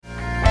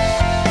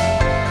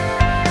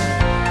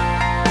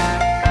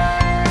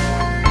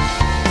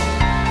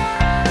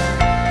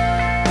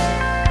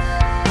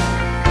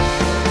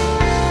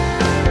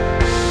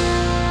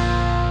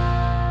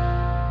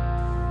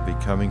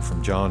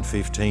from John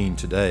 15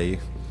 today,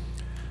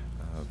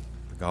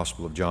 the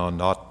Gospel of John.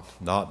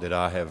 Not that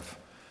I have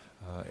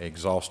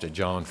exhausted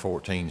John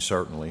 14,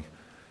 certainly.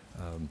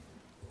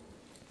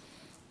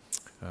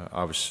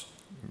 I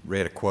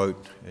read a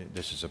quote.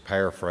 This is a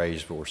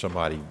paraphrase, but where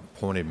somebody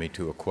pointed me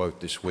to a quote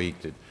this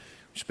week that,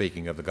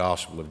 speaking of the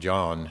Gospel of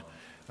John,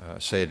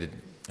 said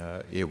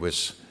it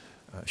was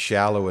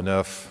shallow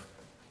enough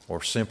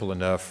or simple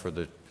enough for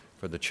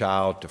the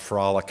child to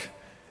frolic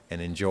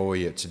and enjoy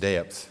its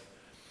depth,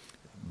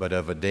 but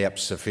of a depth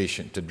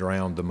sufficient to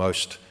drown the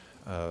most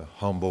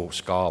humble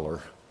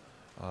scholar.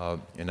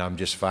 And I'm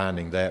just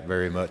finding that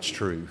very much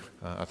true.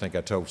 I think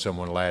I told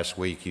someone last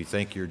week, you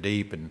think you're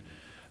deep and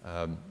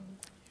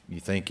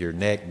you think you're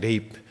neck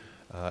deep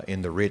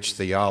in the rich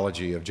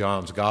theology of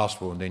John's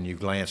gospel, and then you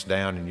glance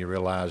down and you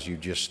realize you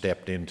just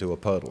stepped into a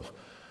puddle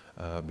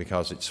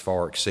because it's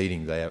far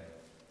exceeding that.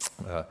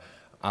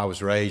 I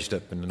was raised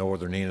up in the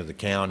northern end of the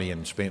county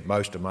and spent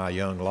most of my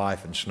young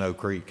life in Snow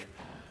Creek.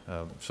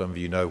 Some of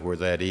you know where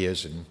that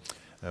is, and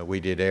we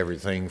did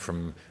everything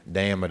from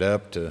dam it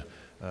up to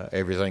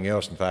everything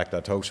else. In fact,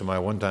 I told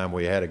somebody one time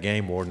we had a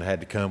game warden that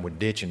had to come with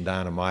ditching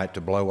dynamite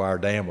to blow our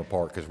dam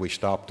apart because we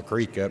stopped the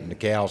creek up and the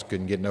cows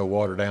couldn't get no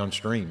water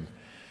downstream.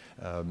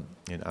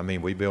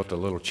 We built a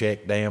little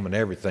check dam and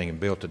everything and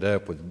built it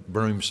up with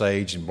broom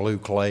sage and blue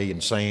clay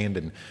and sand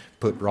and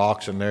put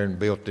rocks in there and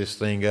built this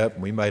thing up,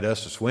 and we made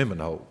us a swimming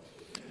hole.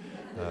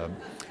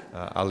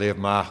 I lived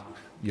my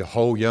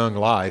whole young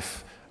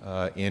life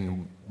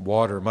in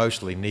water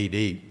mostly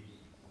knee-deep.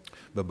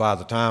 But by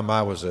the time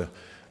I was a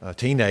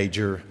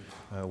teenager,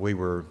 we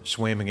were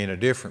swimming in a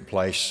different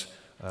place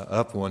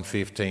up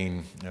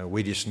 115.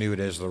 We just knew it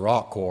as the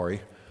rock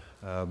quarry,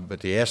 but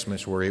the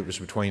estimates were it was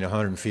between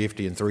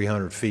 150 and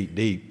 300 feet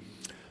deep.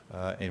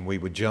 And we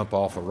would jump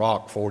off a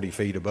rock 40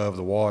 feet above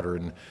the water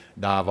and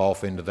dive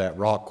off into that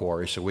rock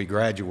quarry. So we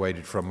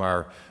graduated from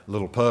our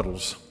little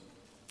puddles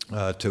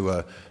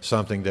to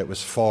something that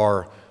was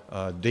far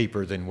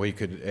deeper than we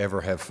could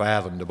ever have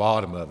fathomed the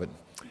bottom of it.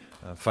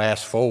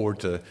 Fast forward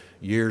to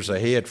years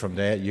later from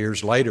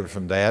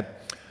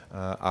that,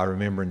 I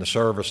remember in the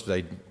service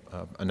they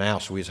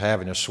announced we was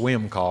having a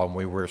swim call, and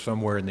we were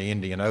somewhere in the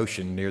Indian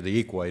Ocean near the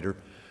equator.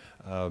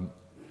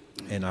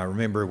 And I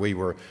remember we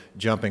were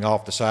jumping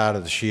off the side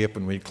of the ship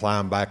and we'd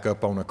climb back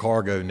up on a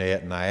cargo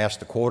net, and I asked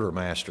the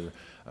quartermaster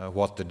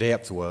what the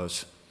depth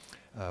was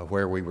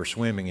where we were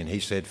swimming, and he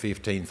said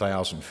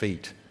 15,000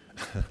 feet.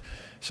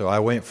 So I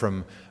went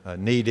from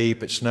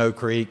knee-deep at Snow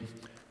Creek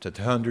to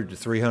 100 to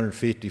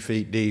 350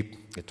 feet deep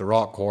at the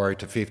rock quarry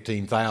to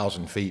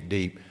 15,000 feet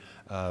deep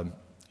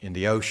in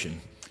the ocean.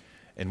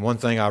 And one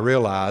thing I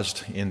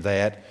realized in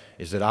that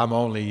is that I'm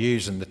only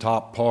using the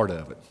top part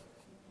of it.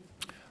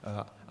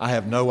 I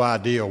have no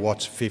idea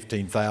what's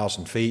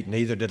 15,000 feet,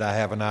 neither did I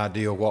have an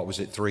idea what was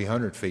at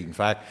 300 feet. In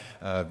fact,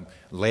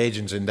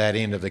 legends in that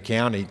end of the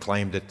county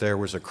claimed that there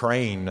was a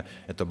crane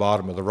at the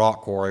bottom of the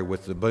rock quarry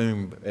with the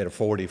boom at a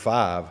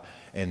 45,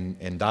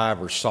 and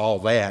divers saw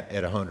that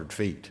at 100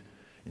 feet.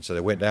 And so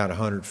they went down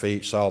 100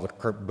 feet, saw the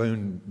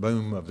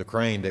boom of the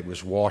crane that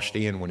was washed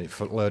in when it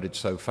flooded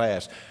so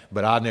fast.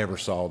 But I never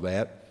saw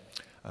that.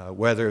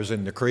 Whether it was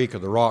in the creek or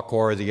the rock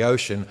quarry or the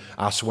ocean,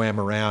 I swam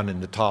around in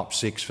the top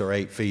 6 or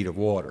 8 feet of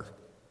water.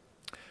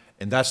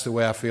 And that's the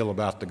way I feel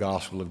about the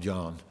Gospel of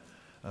John.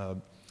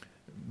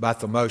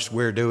 About the most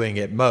we're doing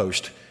at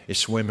most is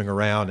swimming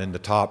around in the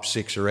top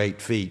 6 or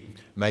 8 feet,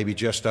 maybe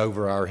just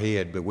over our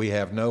head, but we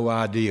have no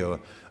idea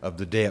of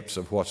the depths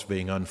of what's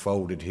being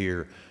unfolded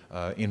here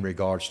in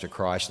regards to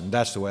Christ. And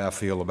that's the way I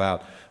feel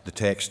about the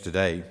text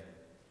today.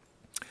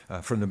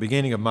 From the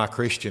beginning of my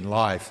Christian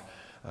life,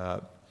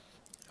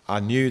 I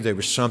knew there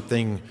was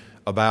something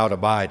about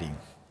abiding.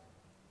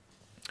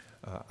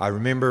 I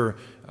remember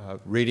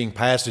reading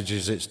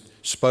passages that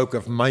spoke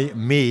of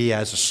me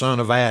as a son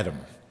of Adam.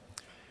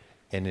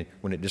 And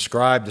when it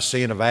described the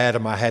sin of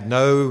Adam, I had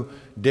no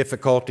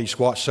difficulties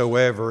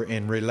whatsoever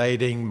in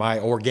relating my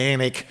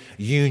organic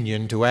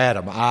union to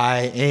Adam.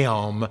 I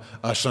am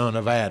a son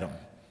of Adam.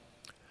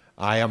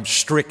 I am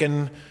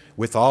stricken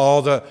with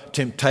all the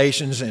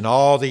temptations and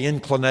all the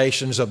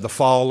inclinations of the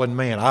fallen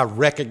man. I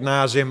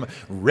recognize him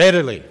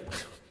readily.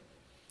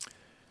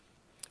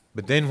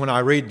 But then when I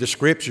read the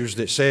scriptures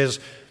that says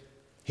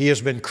he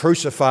has been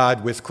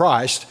crucified with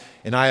Christ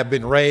and I have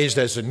been raised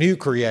as a new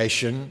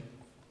creation,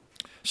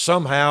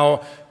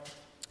 somehow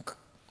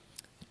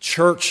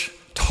church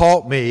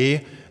taught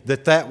me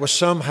that was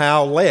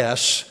somehow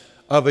less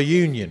of a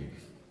union.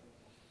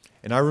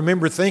 And I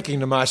remember thinking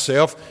to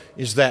myself,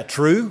 is that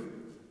true?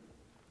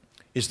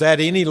 Is that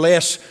any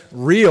less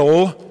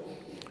real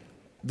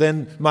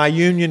than my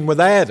union with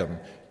Adam?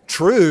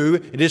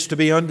 True, it is to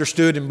be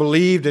understood and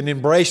believed and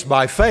embraced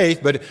by faith,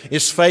 but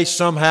is faith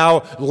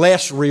somehow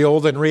less real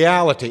than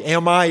reality?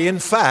 Am I, in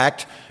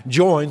fact,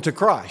 joined to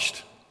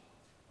Christ?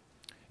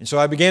 And so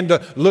I began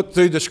to look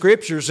through the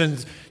scriptures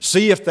and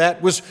see if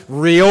that was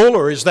real,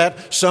 or is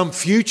that some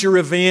future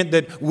event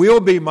that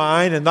will be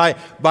mine, and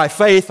by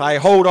faith I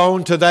hold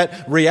on to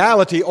that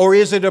reality, or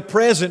is it a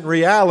present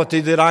reality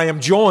that I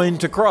am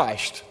joined to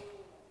Christ?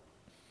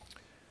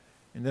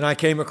 And then I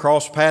came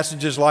across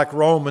passages like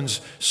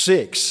Romans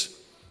 6,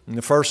 in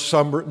the first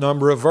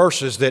number of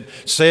verses, that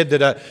said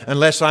that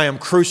unless I am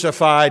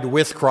crucified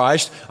with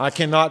Christ, I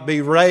cannot be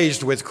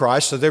raised with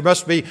Christ. So there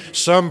must be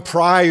some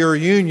prior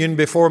union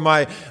before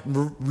my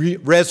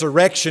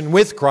resurrection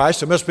with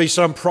Christ. There must be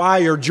some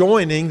prior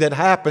joining that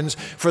happens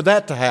for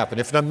that to happen.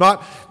 If I'm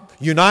not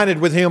united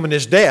with Him in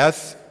His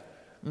death,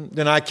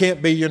 then I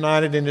can't be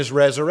united in His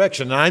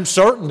resurrection. And I'm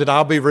certain that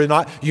I'll be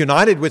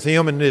united with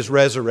Him in His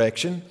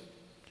resurrection.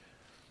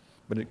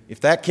 But if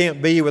that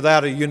can't be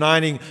without a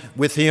uniting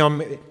with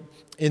Him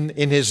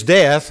in His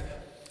death,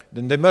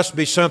 then there must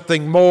be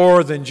something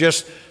more than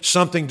just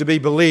something to be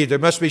believed. There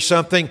must be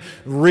something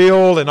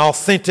real and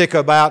authentic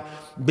about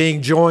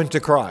being joined to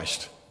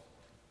Christ.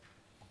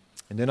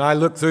 And then I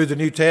looked through the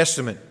New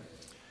Testament,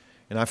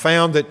 and I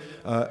found that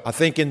I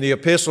think in the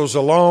epistles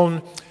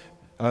alone,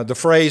 the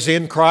phrase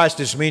 "in Christ"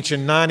 is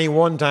mentioned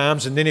 91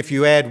 times, and then if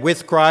you add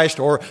 "with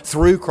Christ" or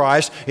 "through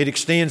Christ," it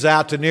extends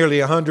out to nearly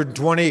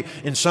 120,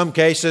 in some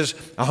cases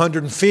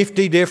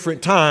 150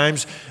 different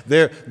times.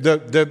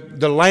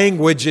 The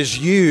language is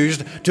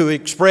used to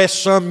express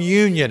some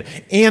union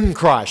in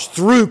Christ,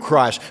 through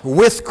Christ,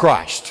 with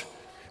Christ,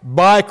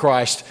 by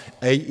Christ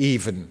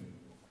even.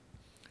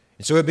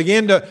 And so it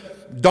began to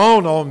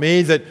dawn on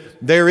me that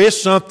there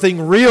is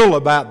something real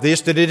about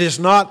this, that it is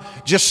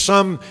not just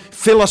some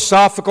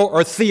philosophical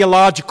or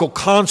theological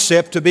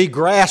concept to be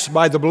grasped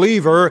by the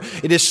believer.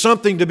 It is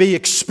something to be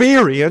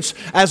experienced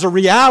as a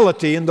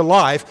reality in the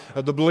life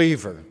of the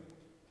believer.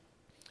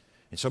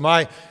 And so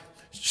my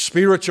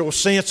spiritual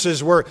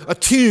senses were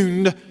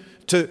attuned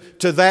to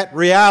that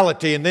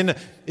reality. And then,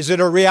 is it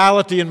a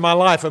reality in my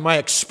life? Am I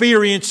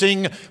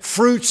experiencing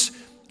fruits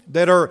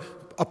that are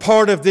a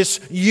part of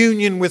this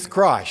union with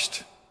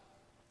Christ?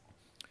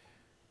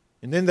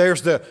 And then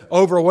there's the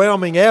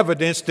overwhelming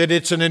evidence that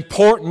it's an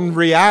important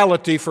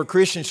reality for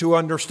Christians who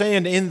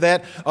understand, in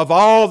that of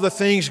all the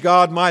things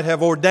God might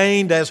have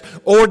ordained as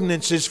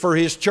ordinances for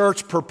His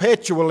church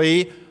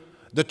perpetually,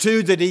 the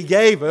two that He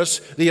gave us,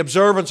 the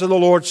observance of the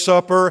Lord's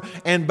Supper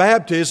and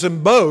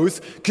baptism,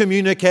 both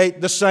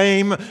communicate the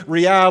same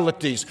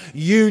realities.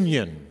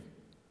 Union.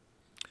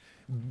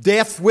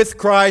 Death with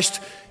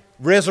Christ,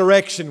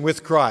 resurrection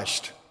with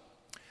Christ.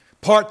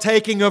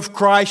 Partaking of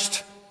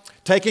Christ,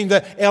 taking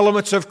the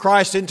elements of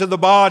Christ into the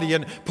body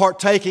and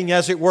partaking,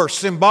 as it were,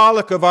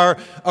 symbolic of a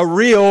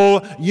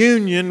real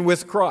union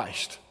with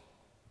Christ.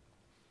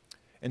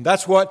 And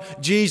that's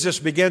what Jesus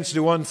begins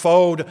to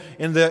unfold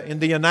in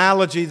the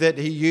analogy that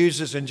He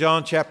uses in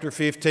John chapter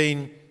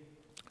 15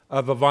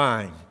 of a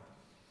vine.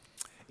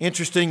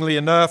 Interestingly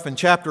enough, in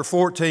chapter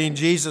 14,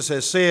 Jesus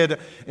has said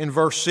in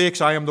verse 6,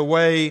 "I am the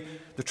way,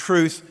 the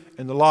truth,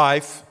 and the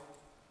life."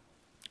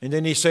 And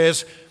then He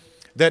says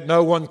that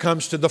no one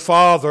comes to the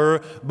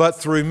Father but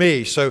through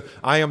me. So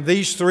I am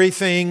these three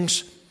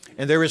things,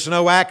 and there is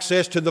no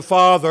access to the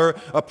Father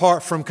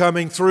apart from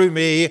coming through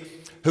me,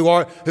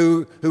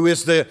 who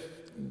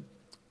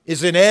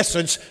is in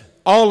essence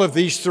all of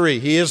these three.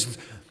 He is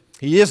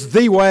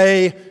the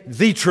way,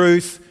 the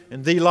truth,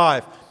 and the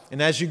life.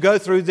 And as you go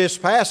through this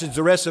passage,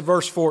 the rest of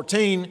verse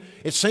 14,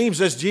 it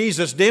seems as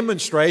Jesus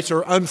demonstrates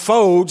or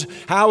unfolds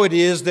how it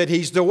is that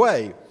He's the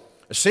way.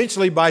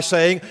 Essentially by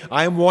saying,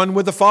 I am one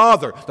with the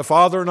Father. The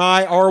Father and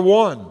I are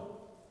one.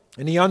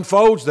 And He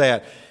unfolds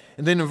that.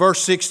 And then in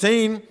verse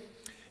 16,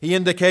 He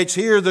indicates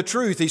here the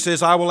truth. He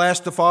says, I will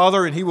ask the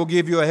Father, and He will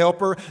give you a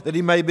helper that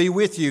He may be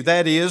with you.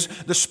 That is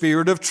the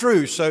Spirit of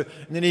truth. So,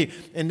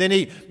 and then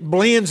he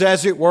blends,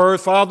 as it were,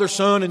 Father,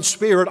 Son, and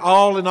Spirit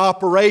all in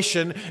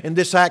operation in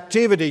this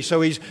activity.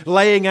 So He's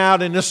laying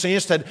out, in a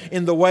sense, that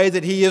in the way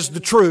that He is the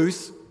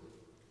truth.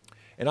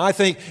 And I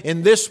think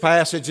in this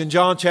passage, in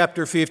John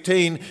chapter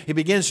 15, He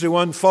begins to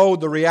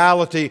unfold the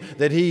reality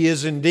that He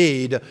is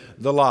indeed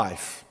the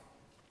life.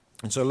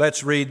 And so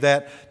let's read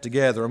that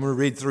together. I'm going to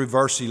read through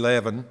verse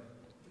 11.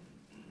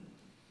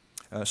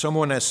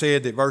 Someone has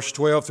said that verse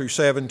 12 through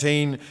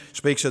 17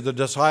 speaks of the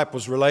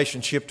disciples'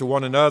 relationship to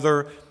one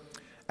another,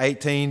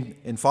 18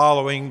 and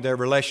following their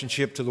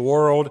relationship to the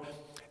world,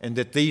 and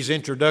that these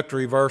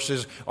introductory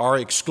verses are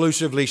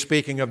exclusively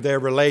speaking of their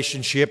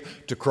relationship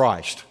to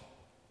Christ.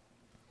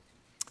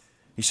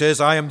 He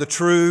says, I am the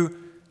true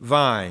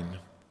vine,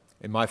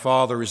 and my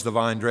Father is the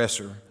vine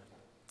dresser.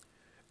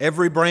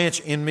 Every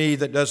branch in me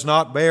that does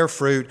not bear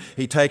fruit,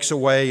 He takes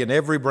away, and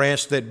every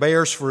branch that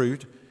bears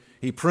fruit,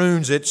 He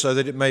prunes it so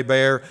that it may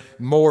bear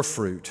more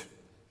fruit.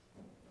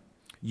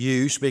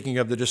 You, speaking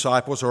of the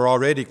disciples, are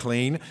already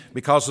clean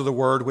because of the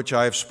word which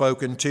I have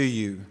spoken to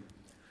you.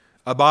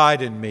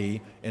 Abide in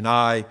me, and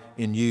I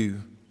in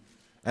you.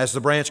 As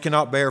the branch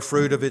cannot bear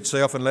fruit of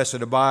itself unless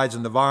it abides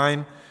in the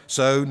vine,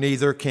 so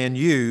neither can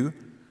you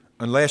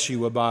unless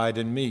you abide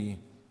in me.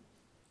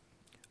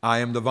 I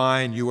am the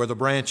vine, you are the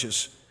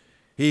branches.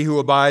 He who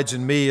abides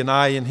in me and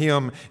I in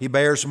him, he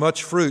bears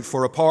much fruit,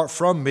 for apart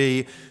from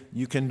me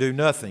you can do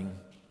nothing.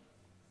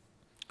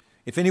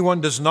 If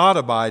anyone does not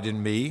abide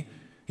in me,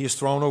 he is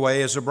thrown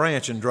away as a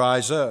branch and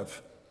dries up.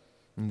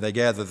 And they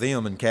gather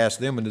them and cast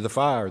them into the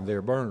fire, and they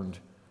are burned.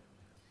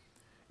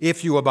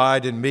 If you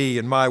abide in me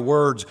and my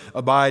words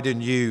abide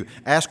in you,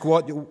 ask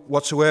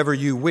whatsoever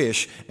you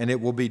wish, and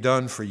it will be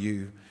done for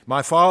you.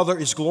 My Father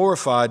is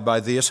glorified by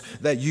this,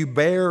 that you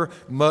bear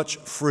much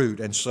fruit,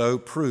 and so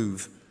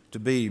prove to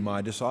be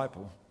my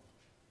disciple.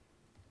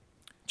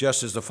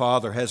 Just as the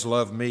Father has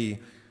loved me,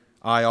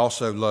 I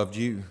also loved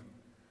you.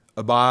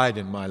 Abide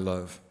in my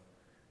love.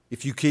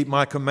 If you keep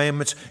my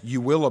commandments,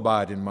 you will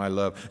abide in my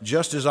love,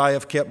 just as I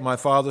have kept my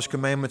Father's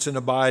commandments and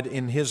abide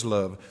in his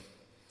love.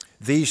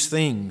 These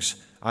things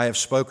I have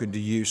spoken to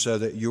you so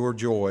that your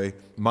joy,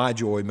 my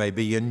joy, may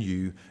be in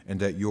you, and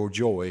that your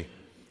joy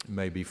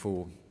may be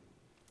full.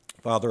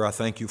 Father, I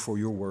thank you for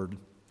your word.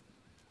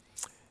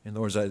 And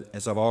Lord,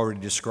 as I've already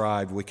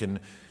described, we can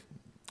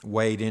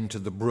wade into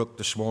the brook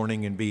this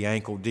morning and be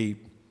ankle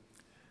deep.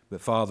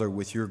 But Father,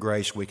 with your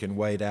grace, we can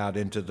wade out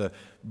into the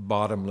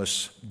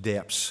bottomless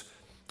depths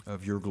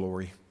of your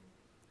glory.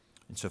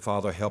 And so,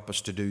 Father, help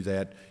us to do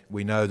that.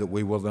 We know that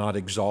we will not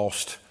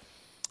exhaust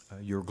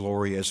your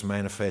glory as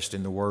manifest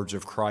in the words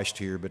of Christ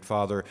here. But,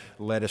 Father,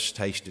 let us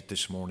taste it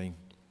this morning.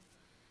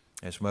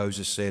 As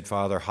Moses said,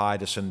 Father,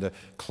 hide us in the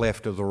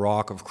cleft of the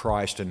rock of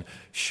Christ and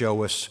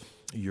show us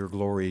your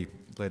glory.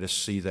 Let us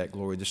see that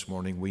glory this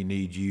morning. We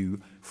need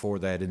you for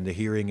that in the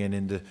hearing and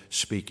in the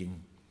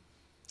speaking.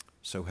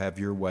 So have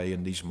your way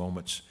in these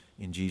moments.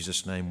 In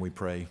Jesus' name we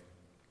pray.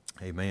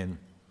 Amen.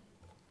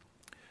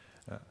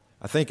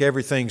 I think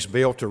everything's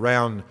built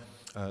around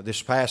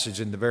this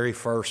passage in the very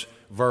first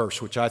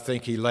verse, which I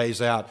think he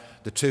lays out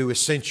the two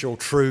essential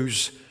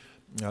truths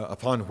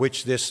upon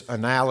which this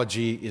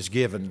analogy is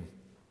given.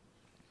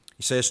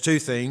 He says two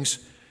things.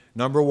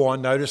 Number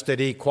one, notice that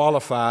he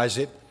qualifies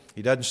it.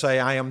 He doesn't say,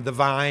 I am the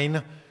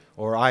vine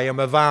or I am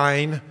a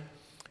vine.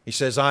 He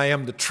says, I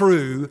am the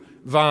true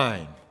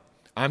vine.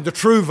 I'm the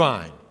true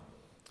vine.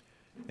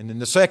 And then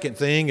the second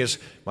thing is,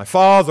 my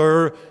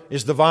Father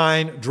is the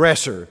vine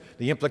dresser.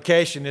 The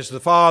implication is the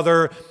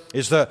Father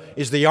is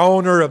the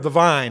owner of the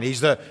vine.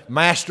 He's the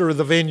master of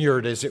the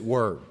vineyard, as it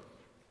were.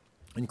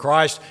 And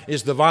Christ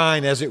is the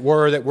vine, as it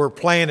were, that we're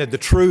planted, the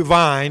true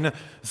vine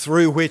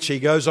through which he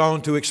goes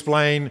on to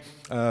explain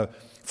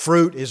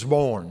fruit is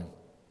born.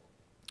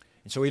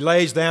 And so he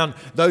lays down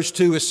those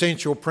two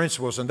essential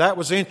principles. And that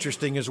was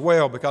interesting as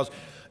well, because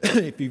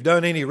if you've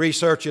done any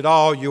research at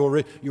all,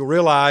 you'll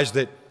realize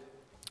that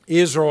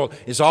Israel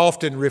is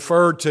often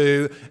referred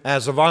to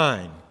as a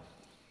vine.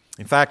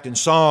 In fact, in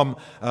Psalm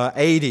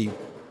 80, I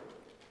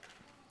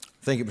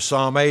think it was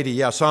Psalm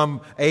 80,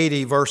 Psalm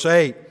 80, verse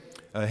 8,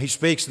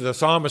 the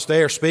psalmist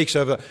there speaks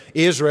of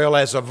Israel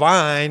as a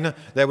vine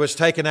that was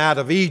taken out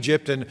of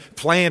Egypt and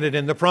planted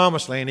in the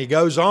Promised Land. He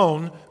goes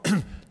on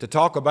to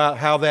talk about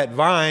how that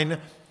vine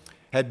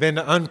had been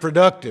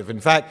unproductive.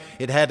 In fact,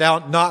 it had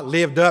not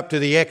lived up to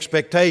the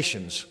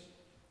expectations.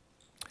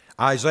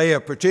 Isaiah,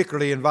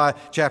 particularly in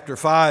chapter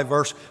 5,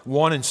 verse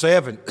 1 and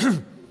 7,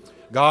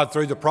 God,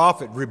 through the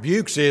prophet,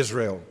 rebukes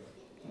Israel.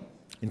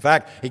 In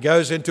fact, he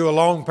goes into a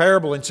long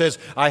parable and says,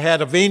 I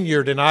had a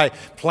vineyard and I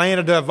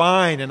planted a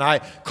vine and I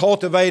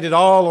cultivated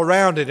all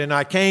around it, and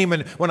I came,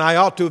 and when I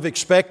ought to have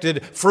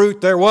expected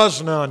fruit, there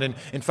was none. And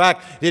in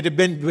fact, it had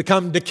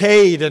become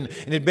decayed and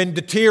it had been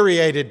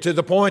deteriorated to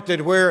the point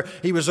that where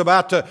he was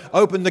about to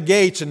open the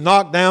gates and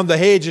knock down the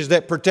hedges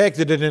that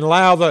protected it and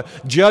allow the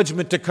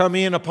judgment to come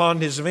in upon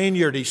his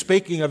vineyard. He's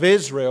speaking of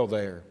Israel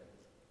there.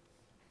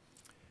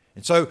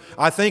 And so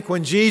I think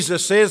when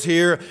Jesus says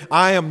here,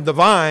 I am the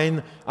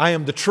vine, I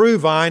am the true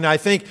vine, I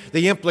think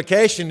the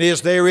implication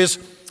is there is,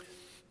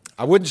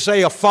 I wouldn't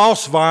say a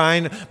false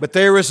vine, but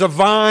there is a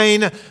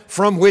vine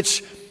from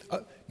which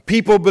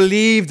people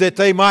believe that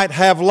they might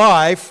have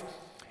life.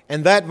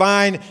 And that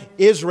vine,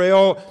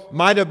 Israel,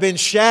 might have been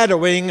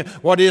shadowing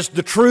what is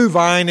the true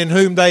vine in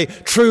whom they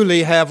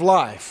truly have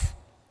life.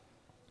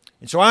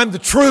 And so I'm the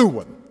true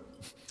one.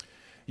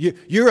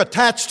 You're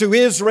attached to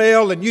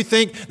Israel, and you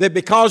think that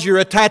because you're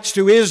attached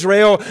to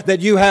Israel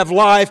that you have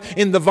life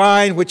in the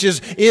vine, which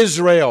is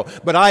Israel.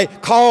 But I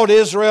called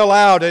Israel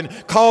out and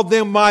called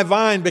them my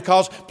vine,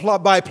 because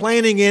by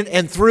planting it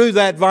and through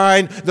that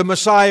vine the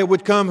Messiah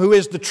would come, who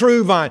is the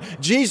true vine.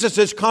 Jesus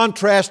is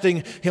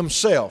contrasting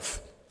himself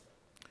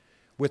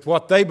with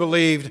what they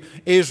believed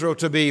Israel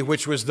to be,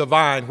 which was the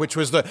vine, which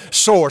was the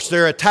source,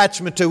 their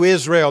attachment to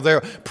Israel, their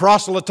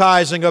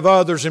proselytizing of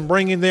others and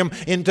bringing them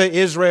into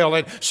Israel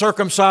and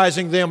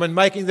circumcising them and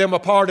making them a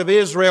part of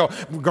Israel,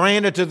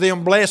 granted to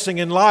them blessing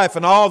in life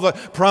and all the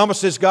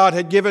promises God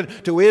had given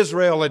to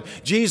Israel. And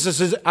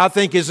Jesus, I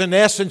think, is in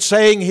essence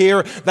saying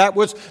here that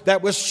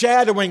was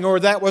shadowing, or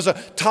that was a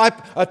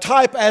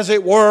type, as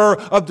it were,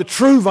 of the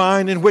true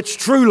vine in which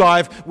true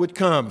life would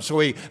come. So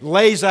he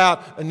lays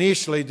out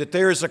initially that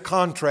there is a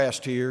contrast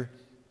here.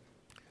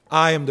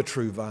 I am the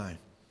true vine.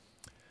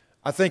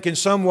 I think in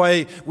some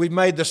way we've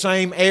made the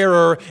same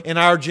error in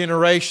our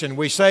generation.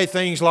 We say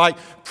things like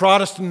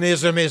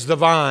Protestantism is the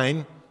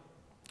vine,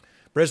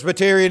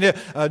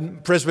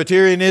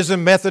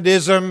 Presbyterianism,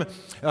 Methodism,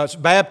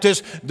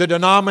 Baptist, the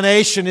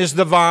denomination is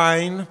the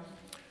vine,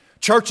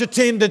 church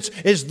attendance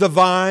is the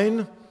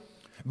vine,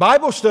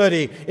 Bible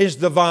study is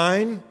the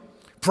vine,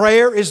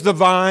 prayer is the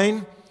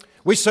vine,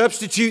 We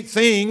substitute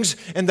things,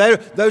 and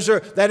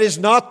that is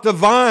not the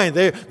vine.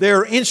 They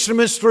are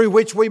instruments through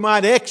which we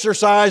might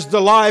exercise the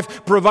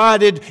life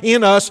provided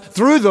in us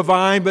through the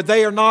vine, but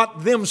they are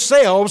not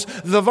themselves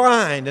the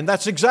vine. And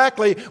that's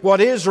exactly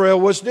what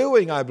Israel was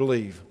doing, I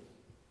believe.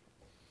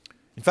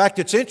 In fact,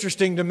 it's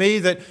interesting to me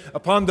that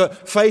upon the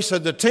face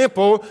of the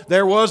temple,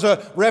 there was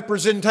a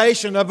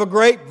representation of a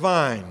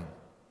grapevine.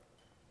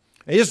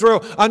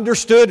 Israel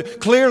understood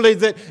clearly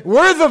that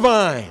we're the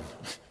vine.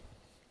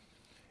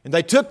 And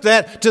they took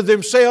that to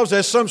themselves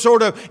as some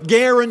sort of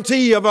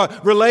guarantee of a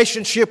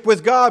relationship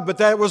with God. But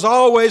that was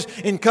always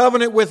in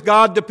covenant with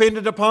God,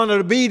 dependent upon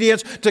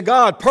obedience to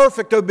God,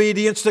 perfect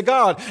obedience to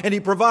God. And He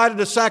provided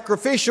a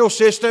sacrificial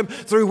system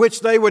through which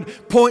they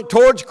would point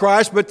towards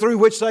Christ, but through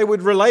which they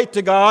would relate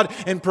to God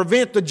and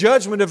prevent the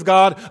judgment of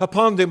God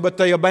upon them. But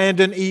they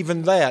abandoned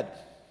even that.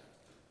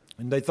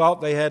 And they thought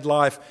they had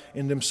life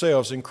in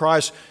themselves. And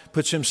Christ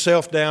puts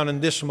Himself down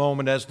in this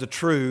moment as the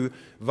true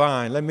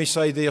vine. Let me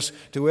say this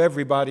to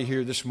everybody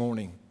here this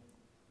morning.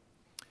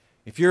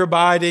 If you're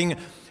abiding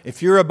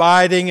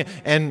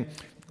and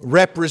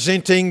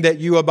representing that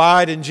you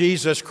abide in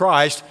Jesus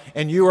Christ,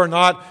 and you are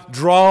not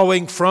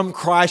drawing from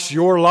Christ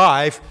your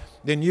life,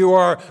 then you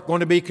are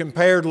going to be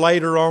compared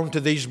later on to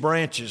these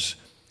branches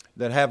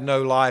that have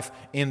no life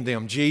in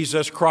them.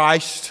 Jesus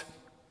Christ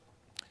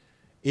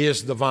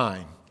is the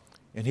vine.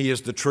 And He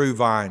is the true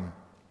vine.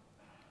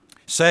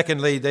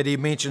 Secondly, that He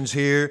mentions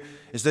here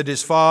is that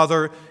His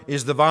Father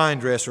is the vine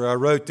dresser. I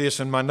wrote this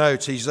in my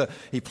notes.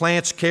 He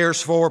plants,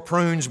 cares for,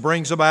 prunes,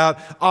 brings about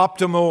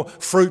optimal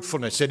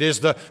fruitfulness. It is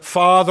the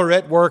Father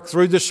at work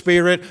through the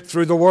Spirit,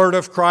 through the Word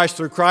of Christ,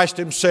 through Christ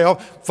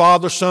Himself,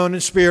 Father, Son,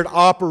 and Spirit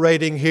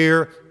operating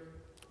here.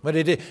 But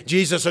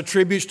Jesus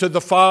attributes to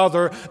the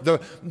Father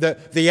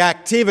the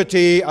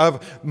activity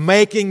of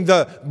making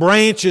the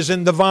branches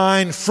in the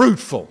vine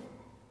fruitful.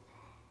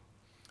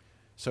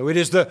 So it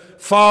is the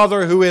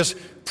Father who is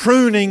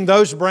pruning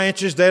those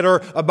branches that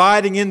are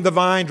abiding in the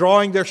vine,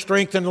 drawing their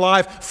strength and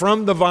life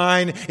from the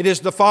vine. It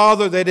is the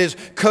Father that is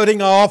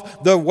cutting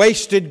off the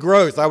wasted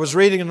growth. I was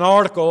reading an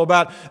article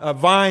about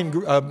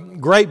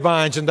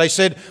grapevines, and they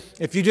said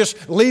if you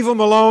just leave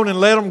them alone and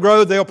let them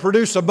grow, they'll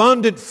produce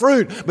abundant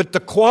fruit, but the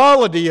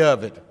quality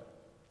of it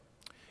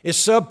is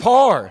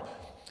subpar.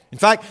 In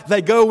fact,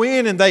 they go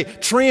in and they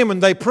trim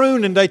and they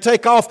prune and they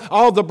take off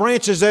all the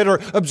branches that are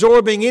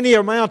absorbing any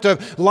amount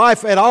of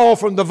life at all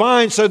from the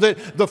vine, so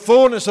that the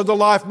fullness of the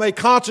life may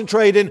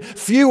concentrate in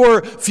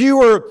fewer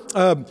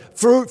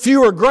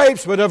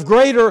grapes, but of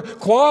greater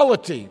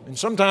quality. And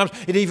sometimes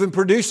it even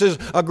produces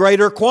a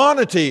greater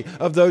quantity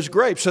of those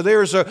grapes. So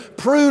there's a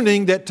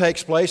pruning that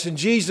takes place, and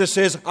Jesus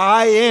says,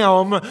 I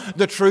am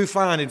the true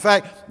vine. In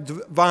fact,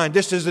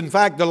 this is in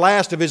fact the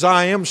last of His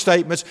I am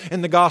statements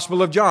in the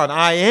Gospel of John.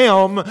 I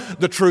am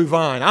the true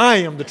vine. I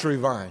am the true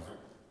vine.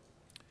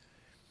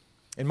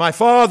 And my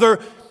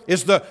Father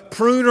is the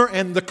pruner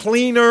and the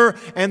cleaner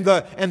and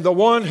the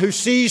one who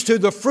sees to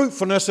the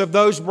fruitfulness of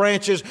those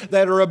branches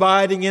that are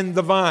abiding in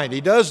the vine.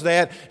 He does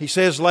that, He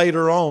says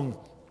later on,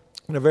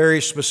 in a very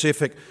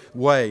specific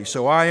way.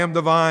 So I am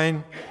the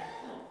vine.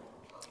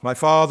 My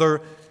Father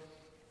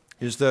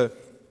is the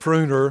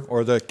pruner,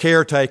 or the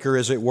caretaker,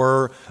 as it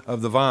were,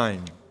 of the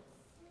vine.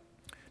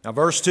 Now,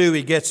 verse 2,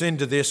 he gets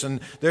into this, and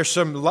there's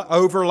some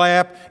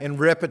overlap and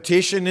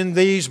repetition in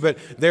these, but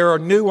there are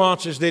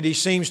nuances that he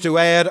seems to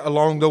add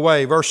along the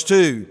way. Verse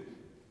 2,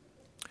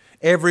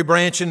 every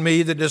branch in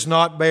me that does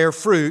not bear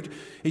fruit,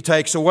 He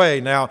takes away.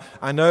 Now,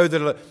 I know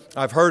that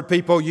I've heard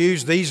people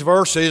use these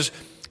verses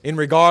in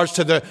regards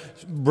to the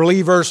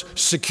believer's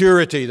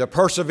security, the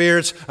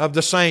perseverance of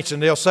the saints.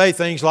 And they'll say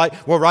things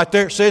like, well, right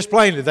there it says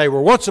plainly, they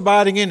were once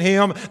abiding in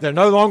Him, they're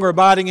no longer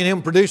abiding in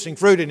Him, producing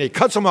fruit, and He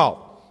cuts them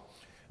off.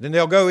 Then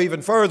they'll go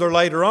even further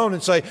later on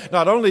and say,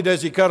 not only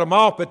does He cut them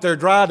off, but they're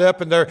dried up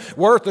and they're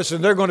worthless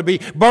and they're going to be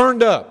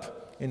burned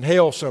up in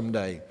hell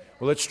someday.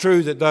 Well, it's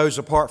true that those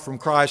apart from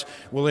Christ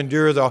will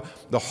endure the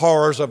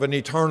horrors of an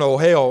eternal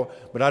hell,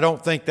 but I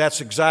don't think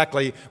that's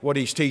exactly what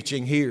he's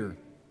teaching here.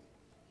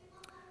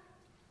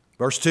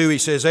 Verse 2, he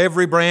says,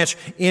 every branch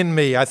in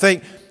me. I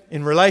think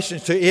in relation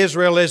to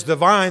Israel as the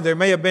vine, there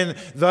may have been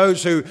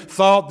those who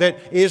thought that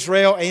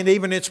Israel and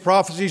even its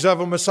prophecies of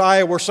a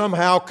Messiah were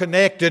somehow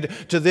connected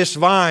to this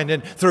vine,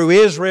 and through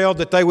Israel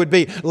that they would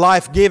be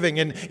life-giving.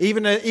 And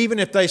even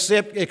if they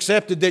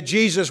accepted that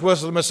Jesus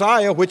was the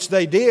Messiah, which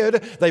they did,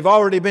 they've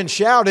already been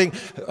shouting,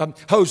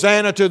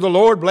 Hosanna to the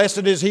Lord,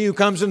 blessed is He who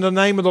comes in the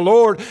name of the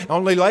Lord,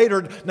 only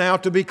later now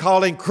to be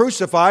calling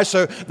crucify.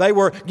 So they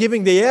were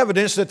giving the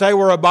evidence that they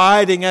were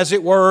abiding, as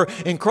it were,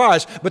 in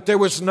Christ. But there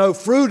was no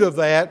fruit of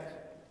that.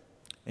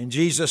 And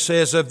Jesus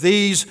says, of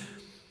these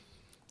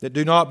that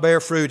do not bear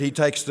fruit, He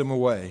takes them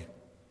away.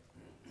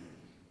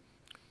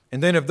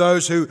 And then of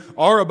those who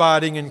are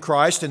abiding in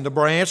Christ, in the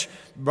branch,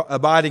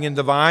 abiding in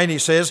the vine, He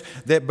says,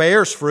 that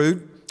bears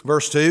fruit,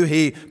 verse 2,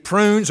 He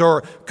prunes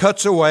or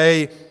cuts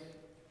away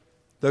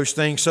those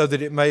things so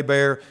that it may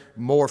bear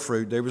more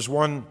fruit. There was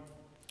one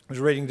I was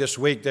reading this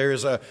week, there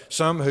is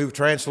some who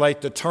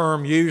translate the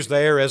term used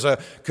there as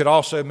could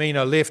also mean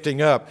a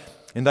lifting up.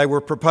 And they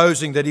were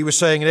proposing that he was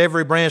saying that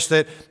every branch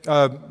that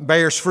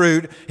bears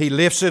fruit, he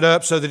lifts it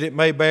up so that it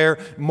may bear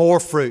more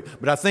fruit.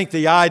 But I think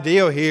the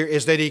ideal here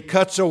is that he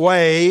cuts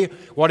away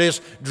what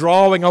is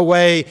drawing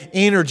away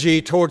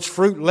energy towards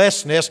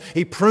fruitlessness.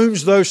 He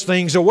prunes those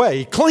things away.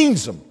 He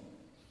cleans them.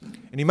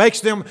 And he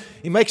makes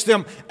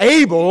them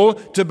able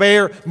to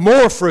bear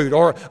more fruit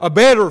or a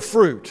better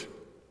fruit.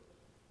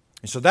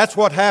 And so that's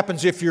what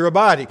happens if you're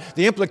abiding.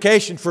 The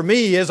implication for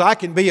me is I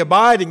can be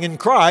abiding in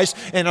Christ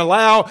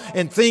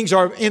and things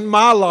are in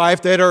my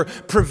life that are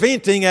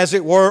preventing, as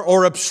it were,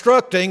 or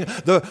obstructing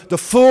the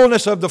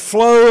fullness of the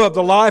flow of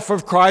the life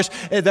of Christ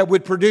that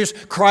would produce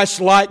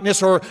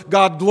Christ-likeness or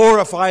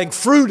God-glorifying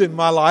fruit in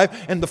my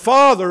life. And the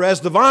Father,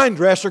 as the vine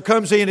dresser,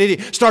 comes in and he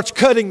starts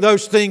cutting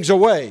those things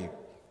away.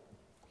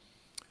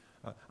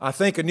 I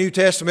think a New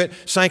Testament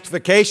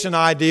sanctification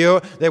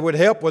idea that would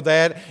help with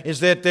that is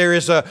that there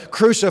is a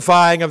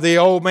crucifying of the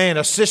old man,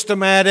 a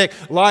systematic,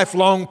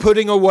 lifelong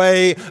putting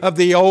away of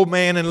the old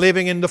man and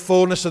living in the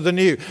fullness of the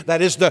new. That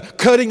is the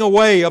cutting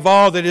away of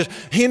all that is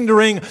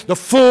hindering the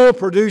full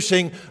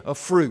producing of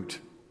fruit.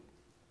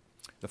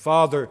 The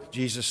Father,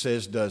 Jesus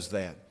says, does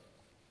that.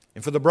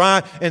 And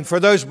for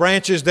those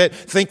branches that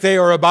think they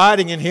are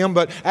abiding in Him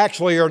but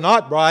actually are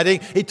not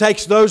abiding, He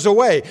takes those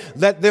away.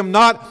 Let them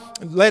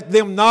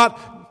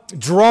not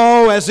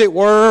draw, as it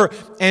were,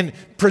 and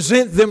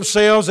present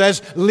themselves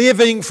as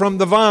living from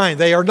the vine.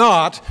 They are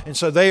not, and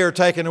so they are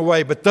taken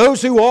away. But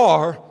those who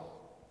are,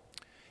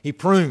 He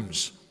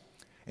prunes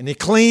and He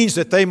cleans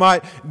that they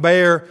might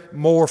bear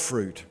more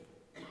fruit.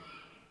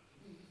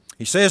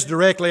 He says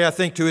directly, I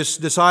think, to His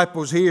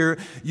disciples here,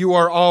 "You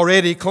are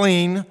already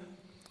clean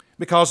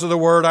because of the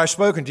word I've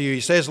spoken to you."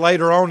 He says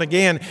later on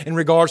again in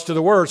regards to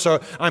the word. So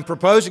I'm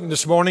proposing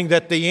this morning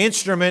that the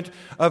instrument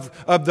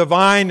of the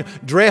vine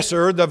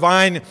dresser, the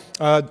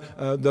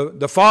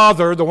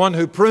Father, the one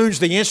who prunes,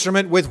 the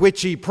instrument with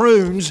which He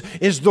prunes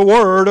is the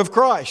word of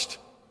Christ.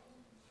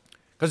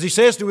 Because He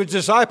says to His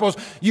disciples,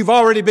 you've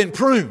already been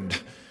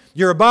pruned.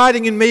 You're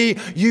abiding in me.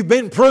 You've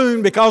been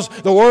pruned because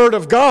the word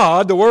of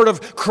God, the word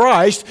of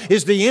Christ,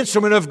 is the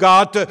instrument of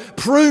God to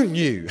prune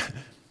you.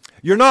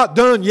 You're not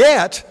done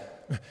yet.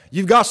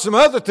 You've got some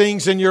other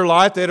things in your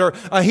life that are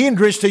a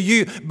hindrance to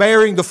you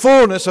bearing the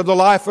fullness of the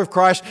life of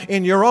Christ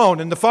in your own.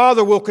 And the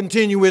Father will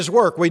continue His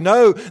work. We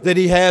know that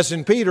He has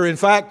in Peter. In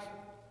fact,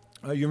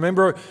 you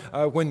remember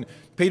when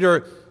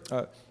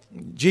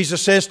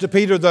Jesus says to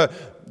Peter,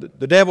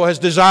 the devil has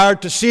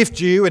desired to sift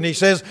you, and He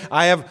says,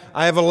 I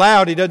have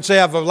allowed. He doesn't say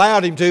I've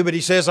allowed him to, but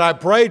He says, I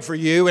prayed for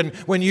you, and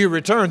when you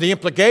return. The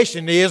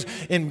implication is,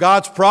 in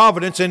God's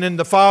providence and in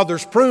the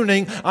Father's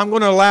pruning, I'm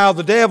going to allow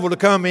the devil to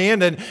come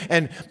in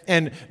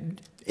and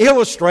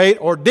illustrate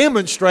or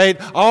demonstrate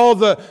all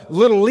the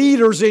little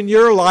leaders in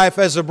your life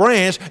as a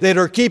branch that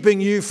are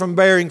keeping you from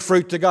bearing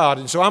fruit to God.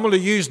 And so I'm going to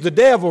use the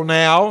devil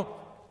now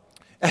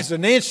as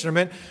an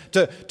instrument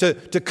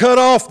to cut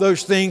off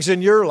those things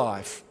in your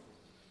life.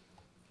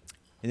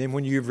 And then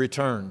when you've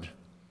returned,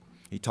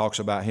 He talks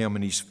about him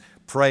and he's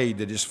prayed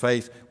that his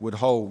faith would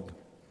hold.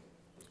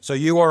 So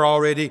you are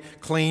already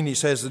clean, He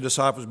says to the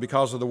disciples,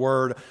 because of the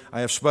word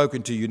I have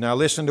spoken to you. Now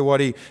listen to what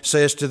He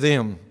says to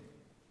them.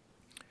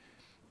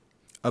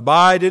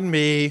 Abide in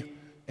me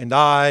and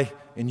I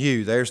in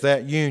you. There's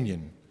that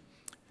union.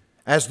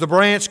 As the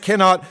branch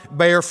cannot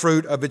bear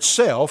fruit of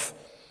itself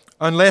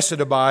unless it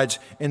abides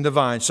in the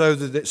vine, so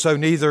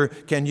neither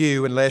can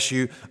you unless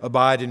you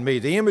abide in me.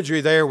 The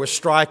imagery there was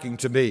striking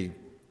to me.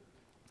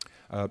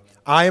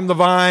 I am the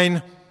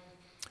vine,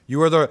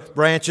 you are the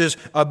branches,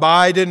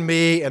 abide in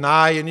me and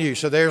I in you.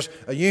 So there's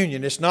a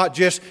union. It's not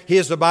just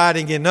His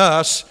abiding in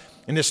us,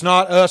 and it's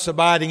not us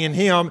abiding in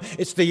Him.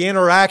 It's the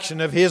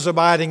interaction of His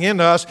abiding in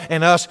us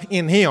and us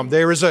in Him.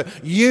 There is a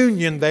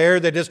union there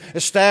that is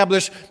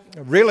established,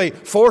 really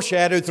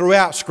foreshadowed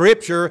throughout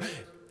Scripture,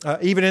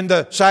 even in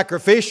the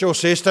sacrificial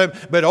system,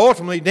 but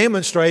ultimately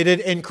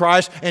demonstrated in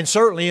Christ and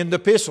certainly in the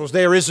epistles.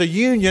 There is a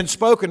union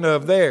spoken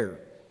of there.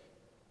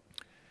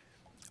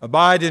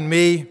 Abide in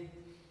me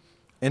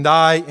and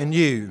I in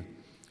you.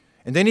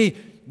 And then He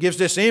gives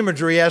this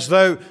imagery as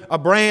though a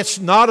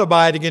branch not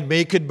abiding in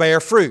me could bear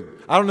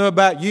fruit. I don't know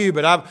about you,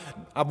 but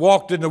I've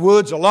walked in the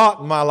woods a lot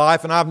in my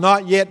life, and I've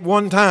not yet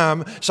one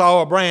time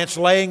saw a branch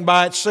laying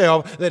by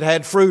itself that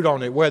had fruit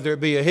on it, whether it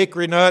be a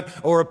hickory nut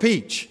or a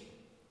peach.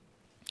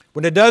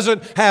 When it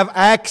doesn't have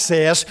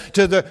access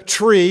to the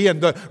tree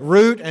and the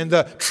root and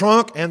the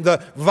trunk and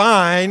the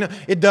vine,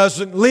 it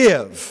doesn't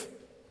live.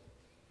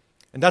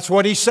 And that's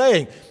what He's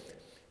saying.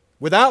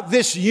 Without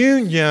this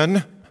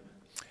union,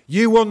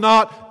 you will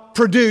not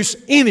produce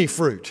any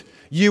fruit.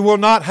 You will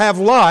not have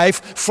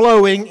life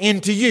flowing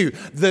into you.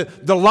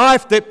 The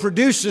life that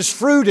produces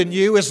fruit in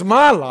you is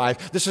my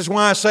life. This is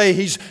why I say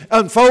He's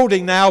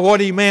unfolding now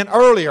what He meant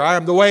earlier. I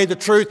am the way, the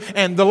truth,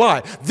 and the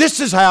life. This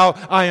is how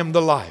I am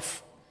the life.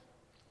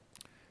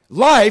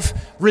 Life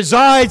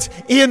resides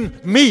in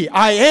me.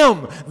 I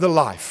am the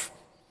life.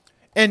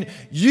 And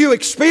you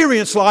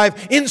experience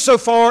life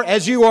insofar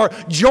as you are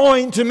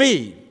joined to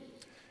me.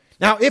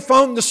 Now, if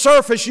on the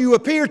surface you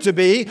appear to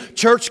be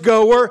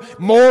churchgoer,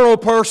 moral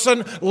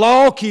person,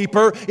 law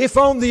keeper, if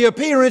on the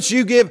appearance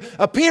you give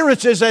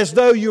appearances as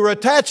though you're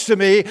attached to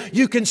me,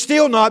 you can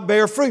still not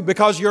bear fruit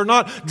because you're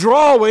not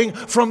drawing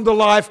from the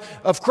life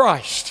of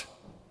Christ.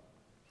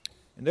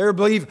 And I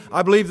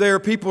believe there are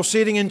people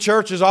sitting in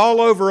churches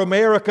all over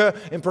America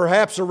and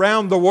perhaps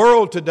around the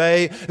world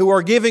today who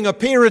are giving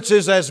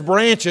appearances as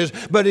branches,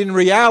 but in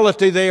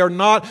reality they are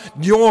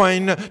not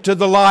joined to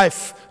the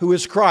life who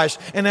is Christ.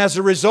 And as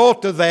a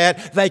result of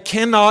that, they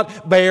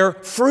cannot bear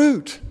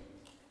fruit.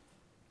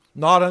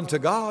 Not unto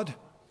God.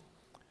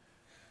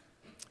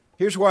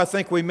 Here's where I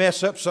think we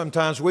mess up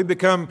sometimes. We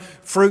become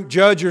fruit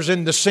judgers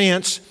in the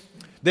sense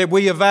that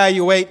we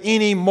evaluate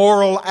any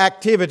moral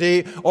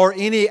activity or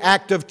any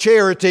act of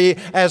charity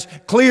as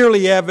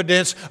clearly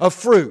evidence of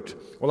fruit.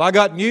 Well, I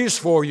got news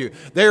for you.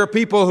 There are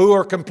people who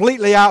are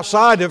completely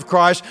outside of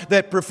Christ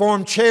that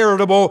perform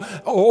charitable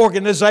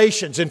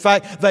organizations. In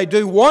fact, they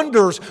do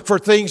wonders for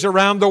things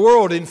around the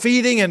world in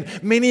feeding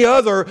and many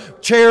other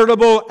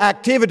charitable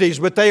activities,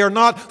 but they are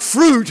not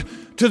fruit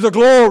to the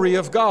glory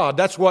of God.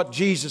 That's what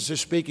Jesus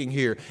is speaking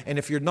here. And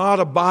if you're not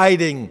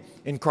abiding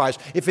in Christ,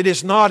 if it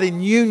is not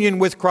in union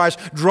with Christ,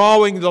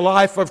 drawing the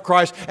life of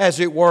Christ, as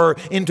it were,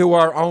 into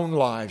our own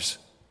lives,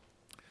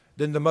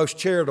 then the most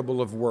charitable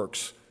of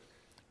works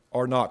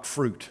are not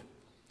fruit.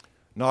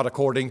 Not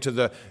according to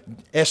the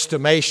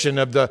estimation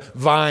of the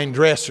vine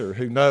dresser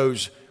who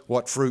knows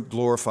what fruit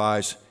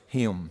glorifies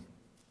him.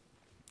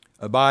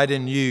 Abide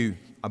in you.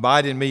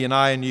 Abide in me and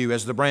I in you.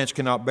 As the branch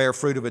cannot bear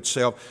fruit of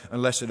itself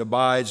unless it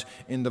abides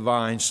in the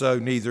vine, so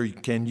neither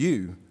can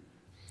you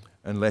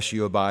unless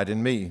you abide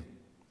in me.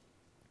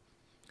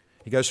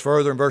 He goes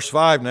further in verse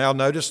 5 now.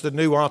 Notice the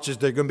nuances.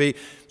 There's going to be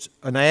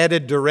an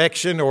added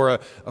direction or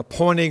a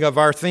pointing of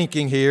our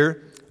thinking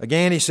here.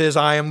 Again, he says,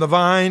 I am the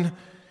vine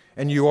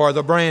and you are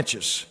the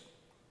branches.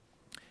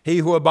 He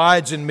who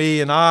abides in me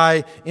and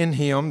I in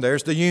him,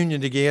 there's the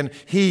union again,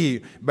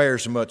 he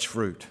bears much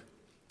fruit.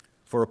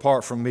 For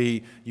apart from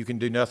me, you can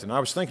do nothing.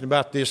 I was thinking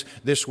about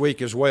this week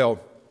as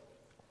well.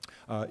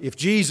 If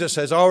Jesus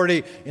has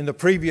already, in the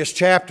previous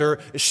chapter,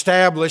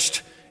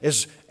 established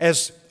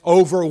as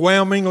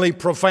overwhelmingly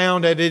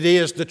profound as it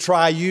is the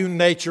triune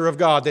nature of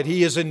God, that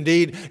He is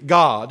indeed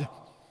God.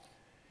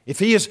 If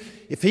He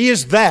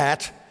is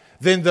that,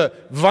 then the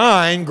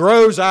vine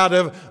grows out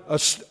of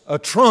a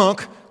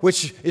trunk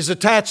which is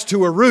attached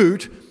to a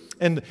root,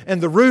 and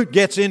the root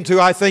gets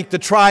into, I think, the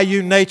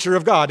triune nature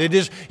of God.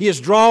 He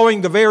is drawing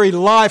the very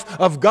life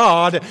of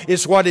God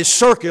is what is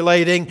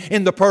circulating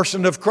in the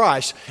person of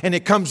Christ. And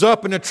it comes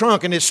up in a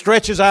trunk and it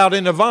stretches out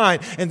in a vine.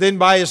 And then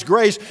by His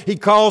grace, He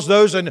calls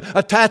those and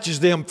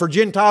attaches them. For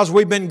Gentiles,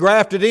 we've been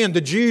grafted in.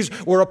 The Jews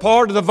were a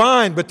part of the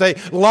vine, but they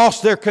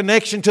lost their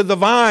connection to the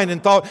vine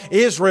and thought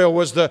Israel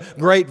was the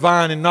great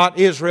vine and not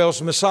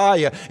Israel's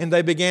Messiah. And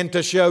they began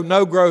to show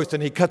no growth,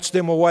 and He cuts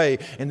them away.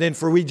 And then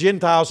for we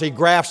Gentiles, He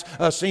grafts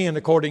us in,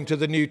 according to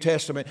the New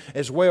Testament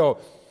as well.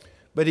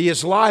 But He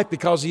is life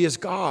because He is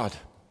God.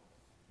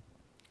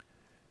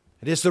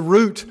 It is the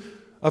root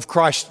of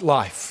Christ's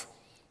life.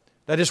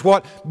 That is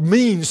what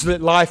means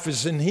that life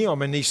is in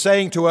Him. And He's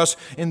saying to us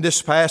in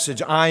this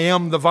passage, I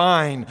am the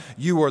vine,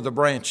 you are the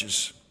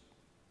branches.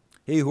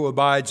 He who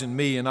abides in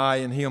me and I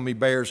in him, he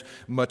bears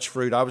much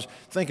fruit. I was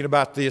thinking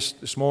about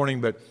this morning,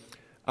 but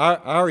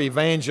our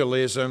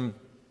evangelism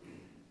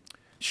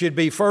should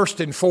be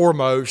first and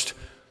foremost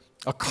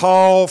a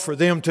call for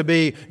them to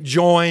be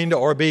joined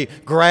or be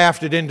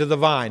grafted into the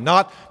vine.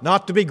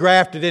 Not to be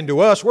grafted into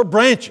us. We're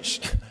branches.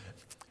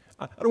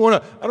 I don't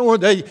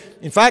want to,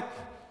 in fact,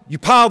 you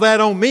pile that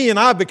on me and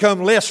I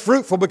become less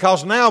fruitful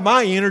because now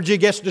my energy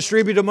gets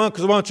distributed amongst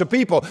a bunch of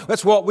people.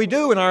 That's what we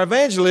do in our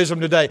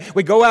evangelism today.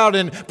 We go out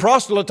and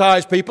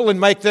proselytize people and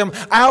make them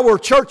our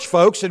church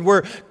folks, and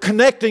we're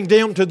connecting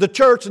them to the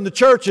church, and the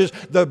church is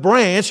the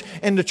branch,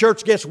 and the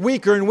church gets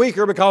weaker and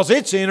weaker because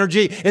its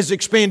energy is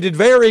expended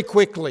very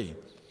quickly.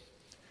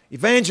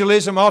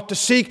 Evangelism ought to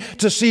seek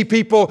to see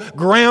people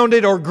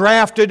grounded or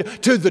grafted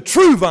to the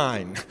true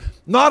vine,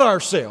 not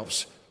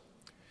ourselves.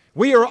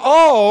 We are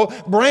all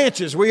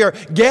branches. We are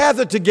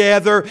gathered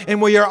together,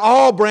 and we are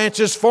all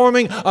branches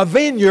forming a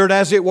vineyard,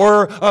 as it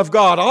were, of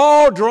God,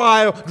 all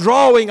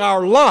drawing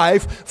our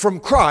life from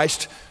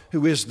Christ,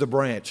 who is the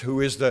branch, who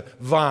is the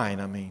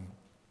vine,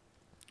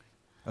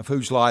 of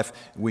whose life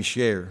we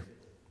share.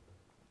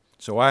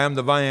 So I am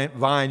the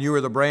vine, you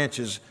are the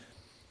branches.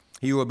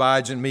 He who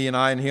abides in me and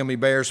I in him, he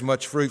bears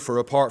much fruit, for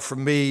apart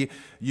from me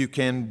you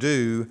can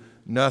do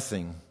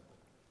nothing.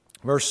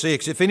 Verse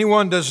 6, if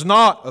anyone does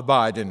not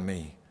abide in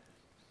me,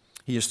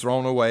 he is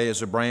thrown away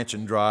as a branch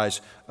and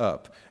dries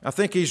up. I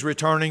think he's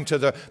returning to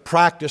the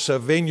practice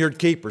of vineyard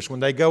keepers. When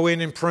they go in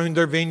and prune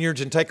their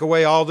vineyards and take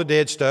away all the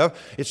dead stuff,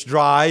 it's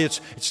dry,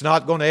 it's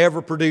not going to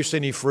ever produce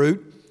any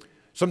fruit.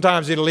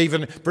 Sometimes it'll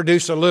even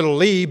produce a little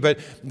leaf, but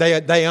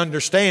they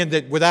understand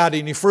that without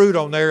any fruit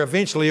on there,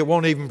 eventually it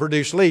won't even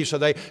produce leaves. So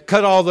they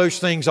cut all those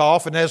things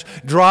off, and as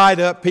dried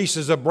up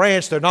pieces of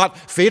branch, they're not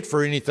fit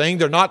for anything.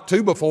 They're not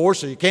 2x4,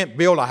 so you can't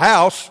build a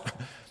house.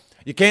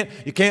 You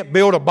can't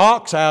build a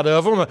box out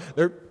of them.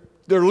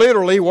 They're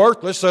literally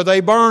worthless, so they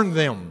burned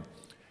them.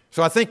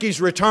 So I think he's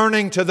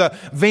returning to the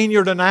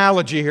vineyard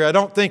analogy here. I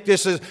don't think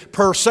this is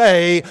per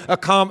se a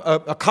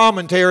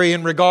commentary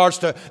in regards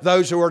to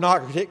those who are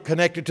not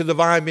connected to the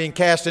vine being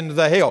cast into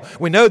the hell.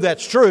 We know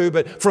that's true,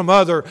 but from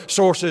other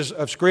sources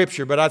of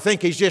Scripture. But I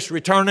think he's just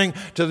returning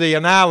to the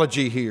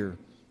analogy here.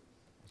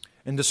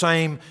 And the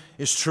same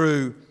is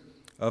true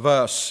of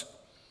us.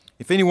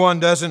 If anyone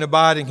doesn't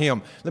abide in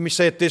Him, let me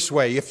say it this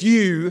way. If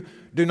you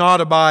do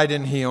not abide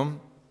in Him,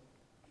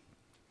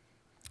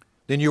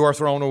 then you are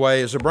thrown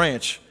away as a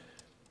branch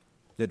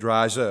that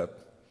dries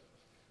up.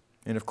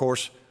 And of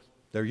course,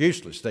 they're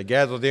useless. They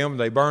gather them,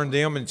 they burn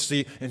them, and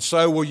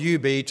so will you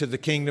be to the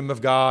kingdom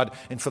of God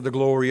and for the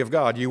glory of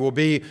God. You will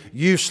be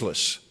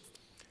useless.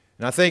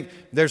 And I think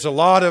there's a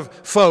lot of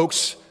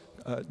folks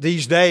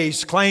these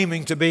days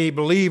claiming to be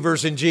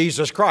believers in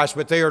Jesus Christ,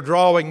 but they are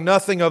drawing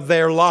nothing of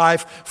their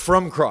life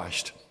from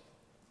Christ.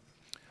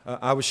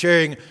 I was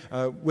sharing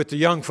with the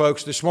young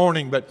folks this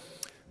morning, but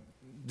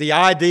the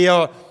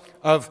idea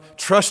of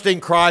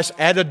trusting Christ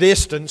at a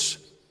distance,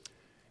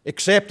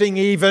 accepting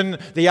even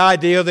the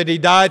idea that He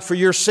died for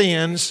your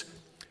sins,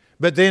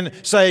 but then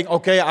saying,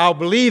 okay, I'll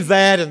believe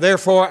that, and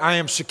therefore I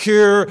am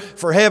secure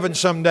for heaven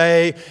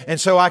someday, and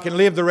so I can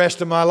live the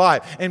rest of my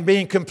life. And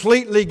being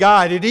completely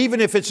guided, even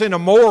if it's in a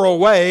moral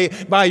way,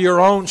 by your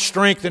own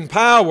strength and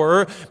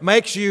power,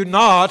 makes you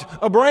not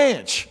a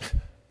branch.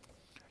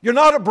 You're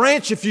not a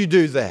branch if you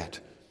do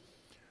that.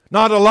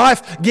 Not a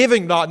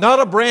life-giving, not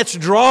a branch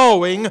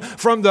drawing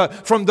from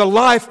the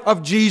life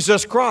of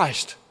Jesus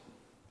Christ.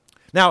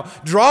 Now,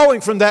 drawing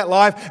from that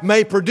life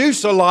may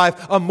produce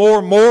a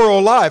more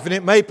moral life, and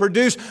it may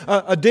produce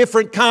a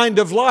different kind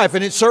of life,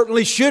 and it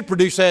certainly should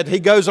produce that. He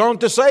goes on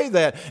to say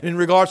that in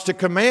regards to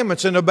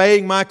commandments and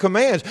obeying my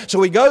commands.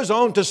 So he goes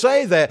on to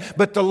say that.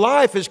 But the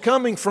life is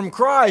coming from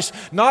Christ,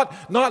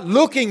 not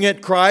looking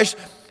at Christ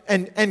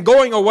and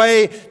going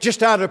away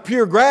just out of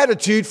pure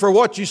gratitude for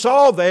what you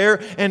saw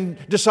there and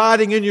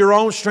deciding in your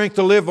own strength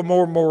to live a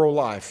more moral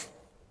life.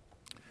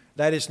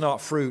 That is not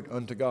fruit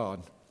unto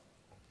God.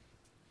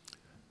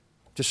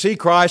 To see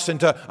Christ and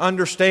to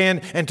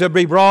understand and to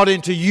be brought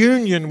into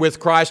union with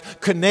Christ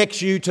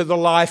connects you to the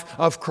life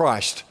of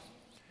Christ.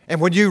 And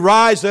when you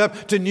rise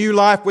up to new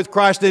life with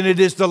Christ, then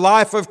it is the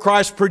life of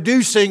Christ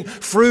producing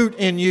fruit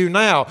in you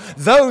now.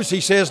 Those,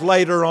 he says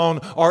later on,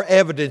 are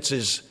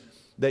evidences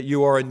that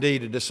you are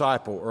indeed a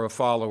disciple or a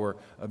follower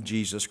of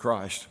Jesus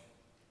Christ.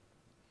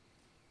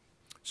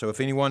 So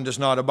if anyone does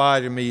not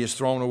abide in me, he is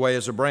thrown away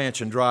as a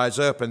branch and dries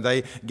up, and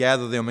they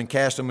gather them and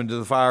cast them into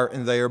the fire,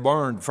 and they are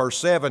burned. Verse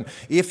 7,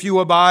 if you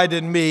abide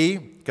in me,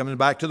 coming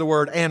back to the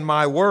word, and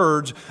my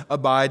words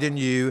abide in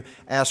you,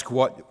 ask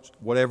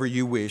whatever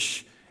you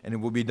wish, and it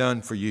will be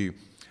done for you.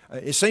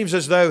 It seems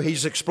as though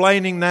he's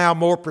explaining now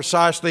more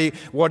precisely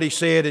what he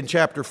said in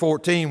chapter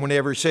 14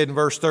 whenever he said in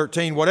verse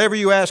 13, whatever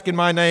you ask in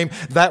my name,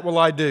 that will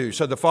I do,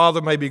 so the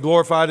Father may be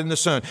glorified in the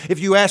Son. If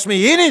you ask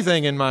me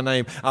anything in my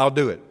name, I'll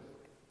do it.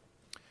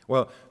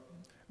 Well,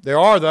 there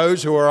are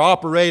those who are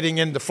operating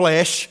in the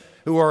flesh,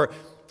 who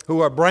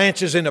are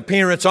branches in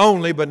appearance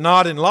only, but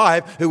not in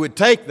life, who would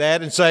take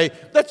that and say,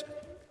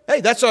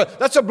 that's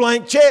a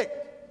blank check.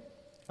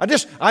 I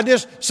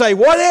just say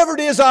whatever it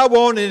is I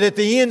want, and at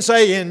the end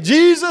say, in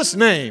Jesus'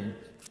 name.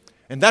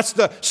 And that's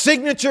the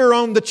signature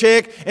on the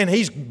check, and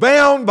he's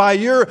bound by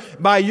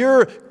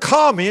your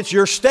comments,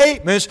 your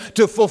statements,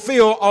 to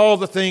fulfill all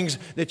the things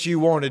that you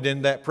wanted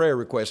in that prayer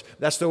request.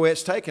 That's the way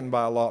it's taken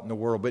by a lot in the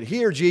world. But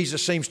here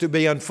Jesus seems to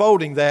be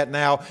unfolding that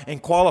now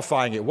and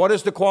qualifying it. What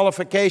is the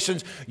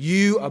qualifications?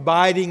 You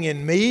abiding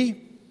in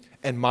me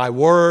and my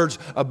words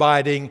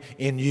abiding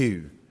in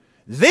you.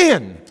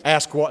 Then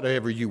ask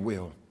whatever you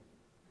will,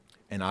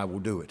 and I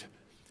will do it.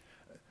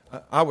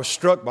 I was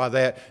struck by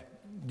that.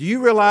 Do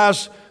you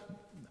realize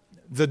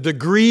the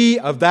degree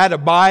of that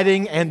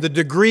abiding and the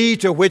degree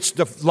to which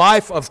the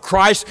life of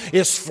Christ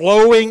is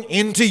flowing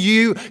into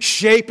you,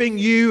 shaping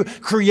you,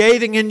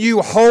 creating in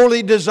you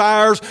holy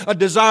desires, a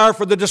desire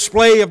for the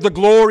display of the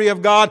glory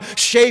of God,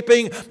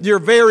 shaping your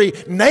very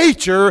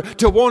nature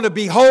to want to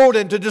behold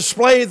and to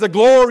display the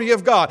glory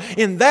of God.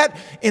 In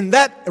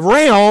that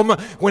realm,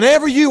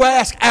 whenever you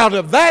ask out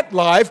of that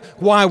life,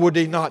 why would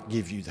He not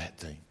give you that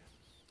thing?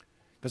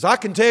 Because I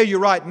can tell you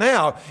right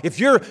now, if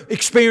you're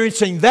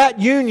experiencing that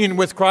union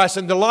with Christ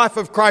and the life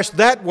of Christ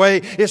that way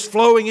is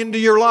flowing into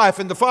your life,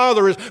 and the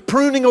Father is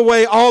pruning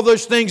away all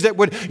those things that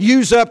would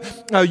use up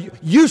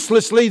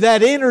uselessly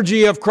that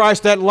energy of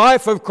Christ, that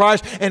life of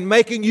Christ, and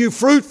making you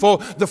fruitful,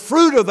 the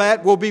fruit of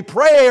that will be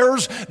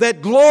prayers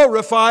that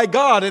glorify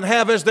God and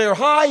have as their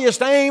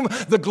highest aim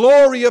the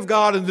glory of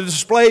God and the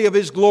display of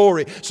His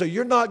glory. So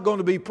you're not going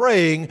to be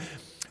praying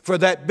for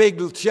that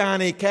big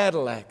shiny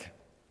Cadillac,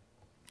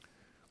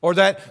 or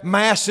that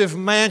massive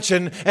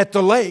mansion at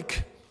the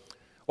lake,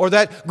 or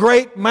that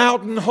great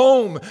mountain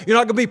home. You're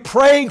not going to be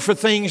praying for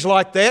things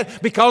like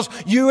that because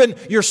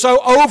you're so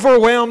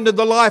overwhelmed in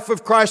the life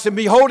of Christ and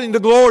beholding the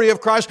glory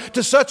of Christ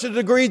to such a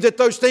degree that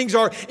those things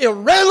are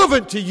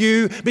irrelevant to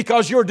you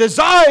because your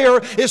desire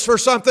is for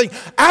something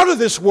out of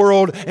this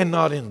world and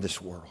not in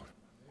this world.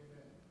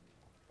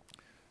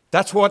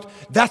 That's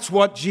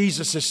what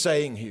Jesus is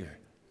saying here.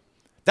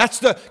 That's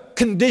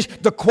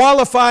the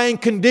qualifying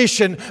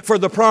condition for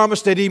the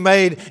promise that He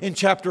made in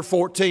chapter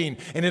 14.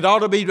 And it ought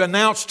to be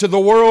announced to the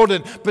world,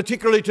 and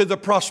particularly to the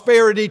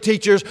prosperity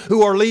teachers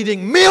who are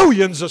leading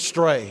millions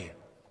astray.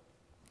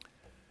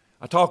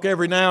 I talk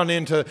every now and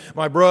then to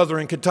my brother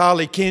in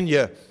Kitale,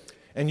 Kenya.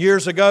 And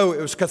years ago,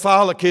 it was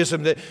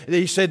Catholicism that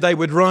he said they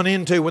would run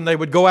into when they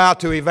would go out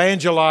to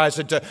evangelize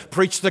and to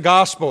preach the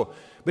gospel.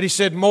 But he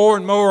said more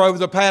and more over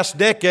the past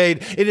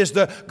decade, it is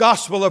the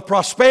gospel of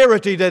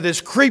prosperity that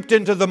has creeped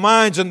into the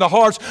minds and the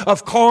hearts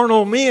of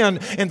carnal men.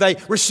 And they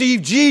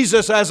receive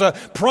Jesus as a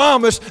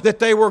promise that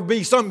there will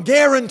be some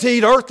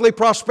guaranteed earthly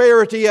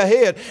prosperity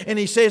ahead. And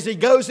he says he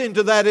goes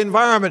into that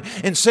environment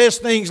and says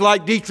things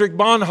like Dietrich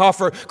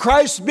Bonhoeffer,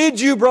 "Christ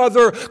bids you,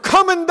 brother,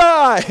 come and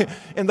die."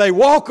 And they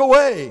walk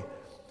away.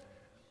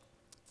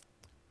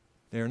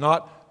 They're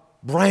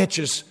not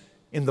branches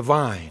in the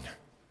vine.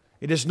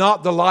 It is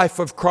not the life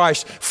of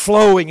Christ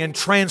flowing and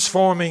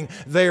transforming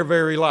their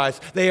very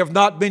life. They have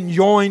not been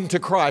joined to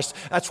Christ.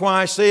 That's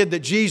why I said that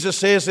Jesus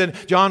says in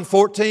John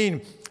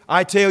 14,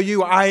 "I tell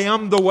you, I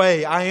am the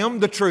way, I am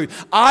the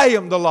truth, I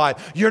am the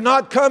life. You're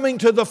not coming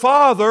to the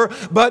Father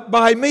but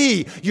by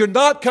me. You're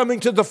not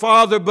coming to the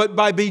Father but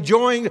by being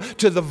joined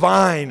to the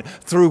vine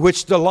through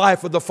which the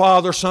life of the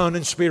Father, Son,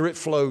 and Spirit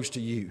flows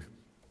to you,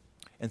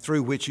 and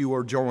through which you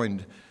are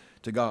joined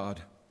to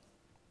God."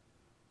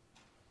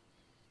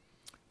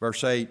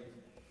 Verse 8,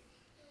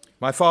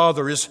 "My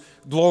Father is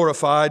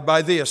glorified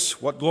by this."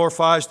 What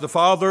glorifies the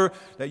Father?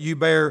 That you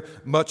bear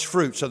much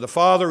fruit. So the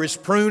Father is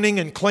pruning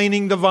and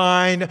cleaning the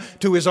vine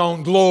to His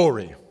own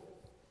glory.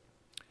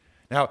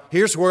 Now,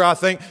 here's where I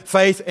think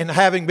faith in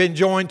having been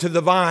joined to the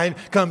vine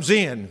comes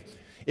in.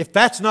 If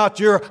that's not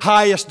your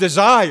highest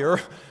desire,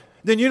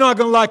 then you're not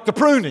going to like the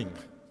pruning.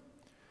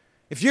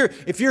 If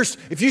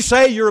you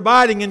say you're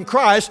abiding in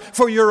Christ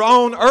for your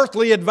own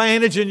earthly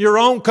advantage and your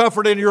own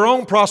comfort and your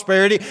own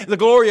prosperity, the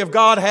glory of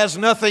God has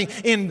nothing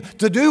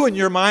to do in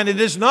your mind.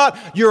 It is not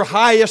your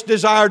highest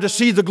desire to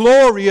see the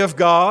glory of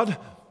God.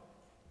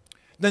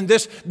 Then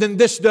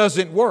this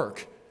doesn't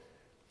work.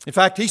 In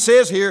fact, He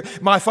says here,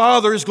 "My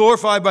Father is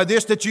glorified by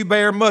this, that you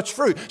bear much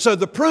fruit." So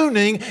the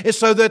pruning is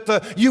so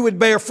that you would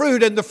bear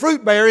fruit, and the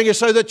fruit bearing is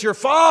so that your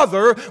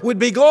Father would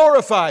be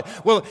glorified.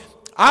 Well,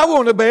 I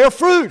want to bear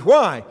fruit.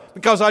 Why?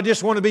 Because I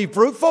just want to be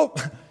fruitful?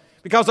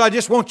 Because I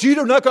just want you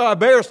to know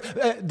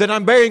that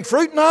I'm bearing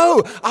fruit?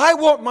 No, I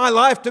want my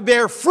life to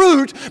bear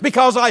fruit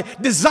because I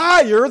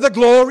desire the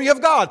glory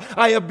of God.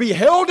 I have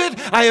beheld it.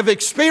 I have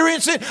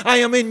experienced it. I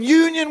am in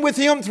union with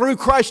Him through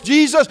Christ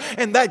Jesus,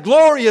 and that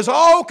glory is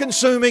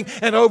all-consuming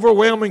and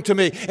overwhelming to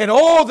me. And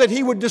all that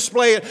He would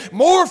display it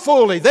more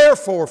fully.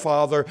 Therefore,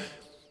 Father,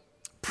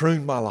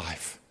 prune my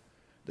life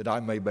that I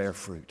may bear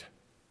fruit.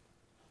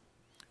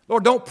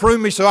 Lord, don't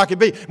prune me so I can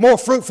be more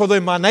fruitful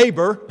than my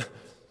neighbor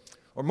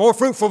or more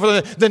fruitful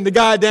than the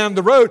guy down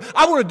the road.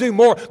 I want to do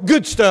more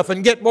good stuff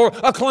and get more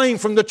acclaim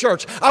from the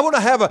church. I want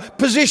to have a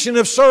position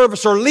of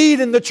service or lead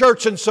in the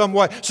church in some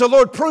way. So,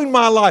 Lord, prune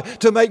my life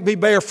to make me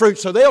bear fruit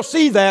so they'll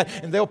see that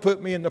and they'll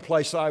put me in the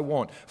place I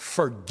want.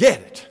 Forget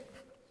it.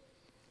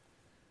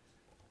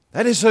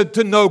 That is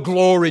to know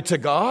glory to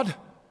God.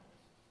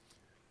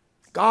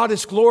 God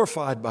is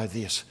glorified by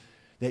this,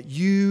 that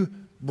you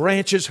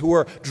branches who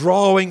are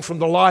drawing from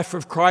the life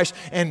of Christ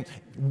and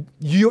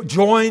you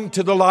joined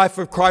to the life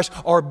of Christ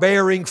are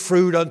bearing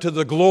fruit unto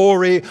the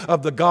glory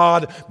of the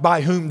God by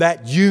whom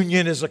that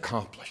union is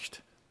accomplished.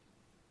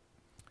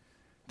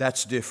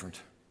 That's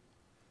different.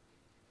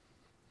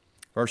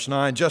 Verse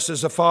 9, "Just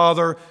as the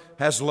Father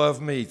has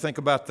loved me." Think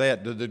about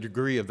that, the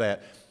degree of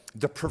that.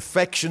 The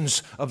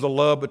perfections of the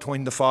love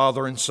between the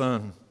Father and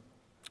Son.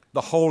 The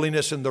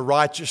holiness and the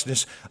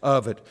righteousness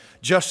of it.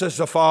 "Just as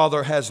the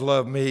Father has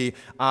loved me,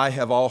 I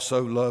have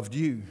also loved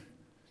you.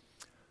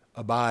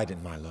 Abide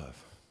in my love."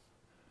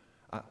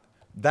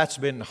 That's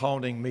been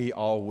haunting me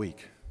all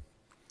week,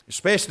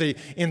 especially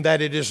in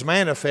that it is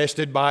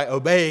manifested by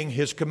obeying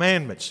His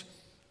commandments.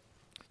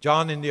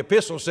 John in the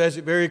epistle says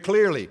it very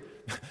clearly.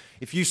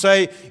 If you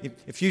say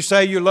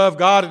you love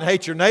God and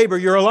hate your neighbor,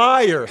 you're a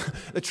liar.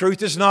 The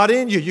truth is not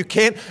in you. You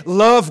can't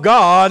love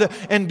God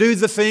and do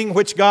the thing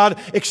which God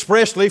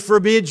expressly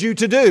forbids you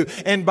to do.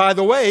 And by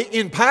the way,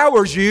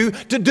 empowers you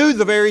to do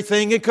the very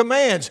thing it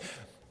commands.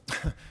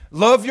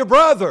 Love your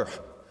brother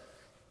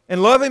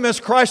and love him as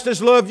Christ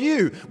has loved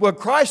you. Well,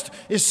 Christ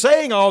is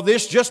saying all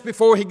this just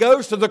before He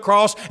goes to the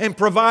cross and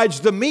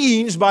provides the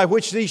means by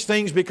which these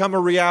things become a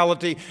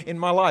reality in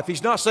my life.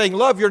 He's not saying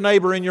love your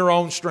neighbor in your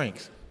own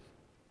strength.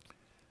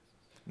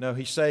 No,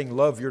 He's saying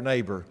love your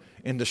neighbor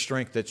in the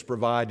strength that's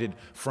provided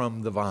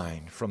from the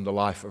vine, from the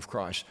life of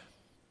Christ.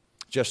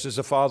 Just as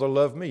the Father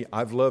loved me,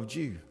 I've loved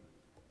you.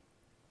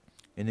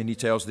 And then he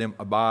tells them,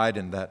 abide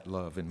in that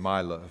love, in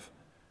my love.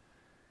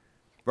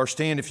 Verse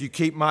 10, if you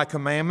keep my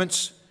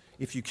commandments,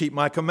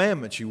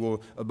 you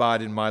will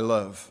abide in my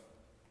love,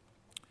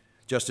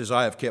 just as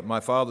I have kept my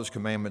Father's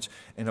commandments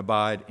and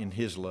abide in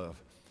His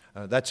love.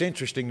 That's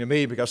interesting to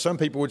me because some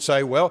people would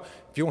say, well,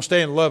 if you want to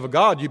stay in the love of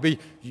God, you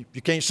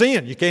can't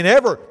sin. You can't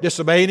ever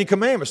disobey any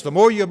commandments. The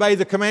more you obey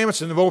the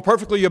commandments and the more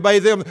perfectly you obey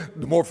them,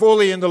 the more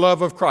fully in the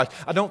love of Christ.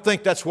 I don't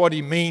think that's what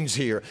he means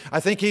here. I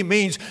think he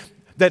means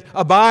that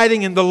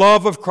abiding in the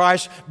love of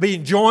Christ,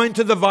 being joined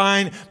to the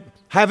vine,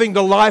 having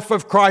the life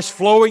of Christ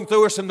flowing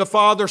through us and the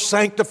Father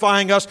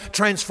sanctifying us,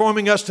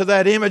 transforming us to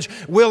that image,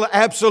 will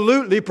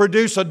absolutely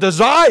produce a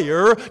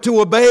desire to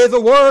obey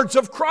the words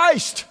of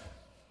Christ.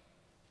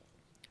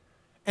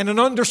 And an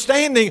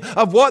understanding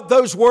of what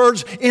those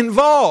words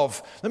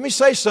involve. Let me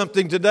say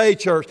something today,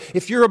 church.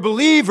 If you're a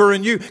believer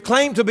and you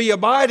claim to be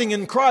abiding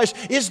in Christ,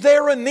 is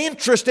there an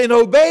interest in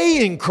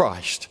obeying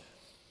Christ?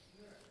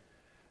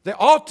 There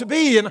ought to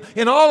be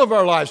in all of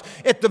our lives.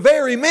 At the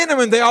very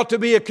minimum, there ought to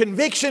be a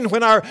conviction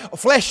when our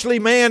fleshly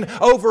man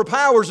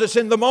overpowers us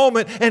in the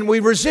moment and we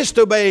resist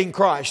obeying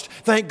Christ.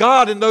 Thank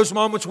God in those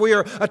moments we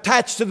are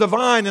attached to the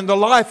vine and the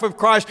life of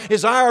Christ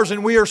is ours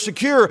and we are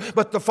secure.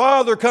 But the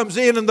Father comes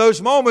in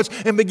those moments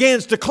and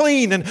begins to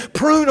clean and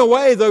prune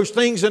away those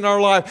things in our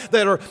life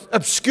that are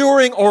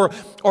obscuring or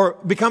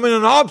becoming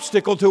an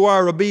obstacle to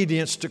our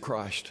obedience to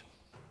Christ.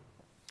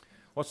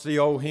 What's the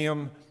old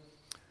hymn?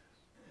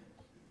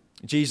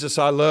 Jesus,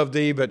 I love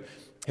thee, but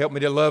help me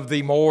to love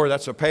thee more.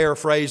 That's a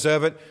paraphrase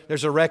of it.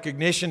 There's a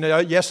recognition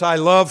that, yes, I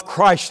love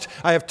Christ.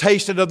 I have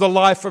tasted of the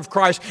life of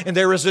Christ, and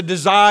there is a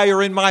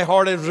desire in my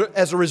heart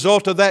as a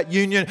result of that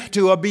union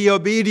to be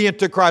obedient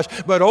to Christ.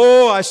 But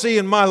I see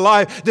in my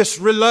life this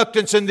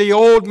reluctance in the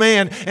old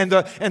man and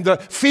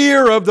the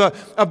fear of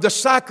the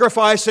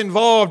sacrifice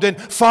involved in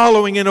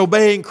following and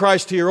obeying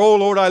Christ here. Oh,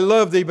 Lord, I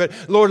love thee, but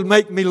Lord,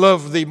 make me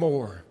love thee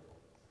more.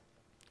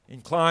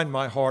 Incline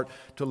my heart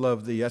to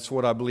love thee. That's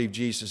what I believe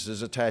Jesus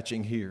is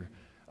attaching here.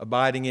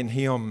 Abiding in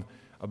Him,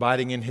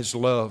 abiding in His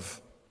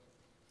love,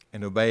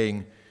 and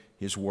obeying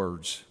His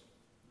words.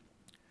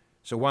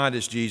 So why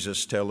does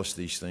Jesus tell us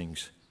these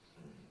things?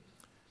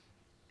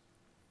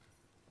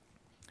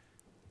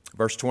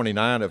 Verse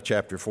 29 of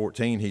chapter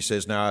 14, He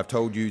says, now I've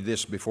told you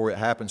this before it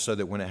happens so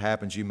that when it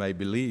happens you may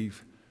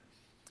believe.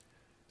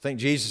 I think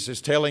Jesus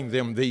is telling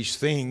them these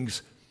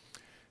things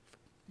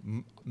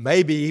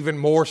maybe even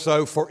more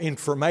so for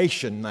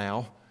information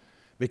now,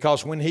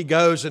 because when He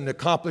goes and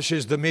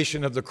accomplishes the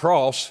mission of the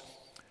cross,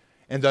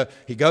 and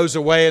He goes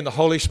away and the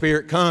Holy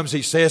Spirit comes,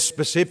 He says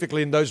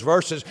specifically in those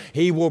verses,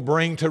 He will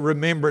bring to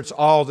remembrance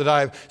all that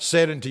I have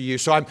said unto you.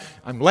 So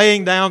I'm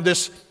laying down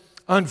this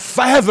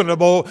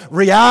unfathomable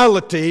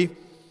reality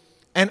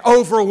and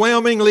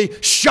overwhelmingly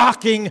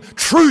shocking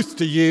truth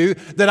to you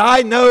that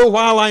I know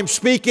while I'm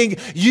speaking,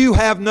 you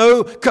have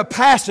no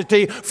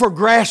capacity for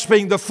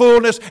grasping the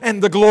fullness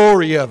and the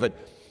glory of it.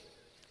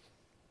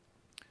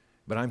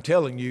 But I'm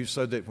telling you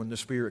so that when the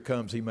Spirit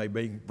comes, He may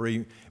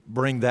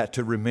bring that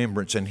to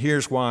remembrance. And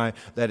here's why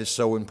that is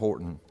so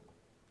important.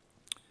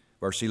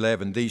 Verse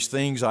 11, these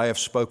things I have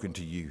spoken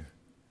to you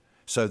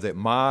so that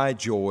my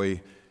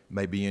joy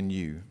may be in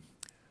you.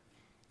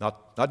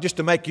 Not just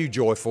to make you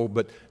joyful,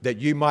 but that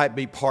you might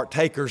be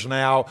partakers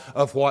now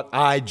of what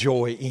I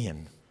joy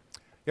in.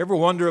 You ever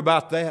wonder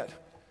about that?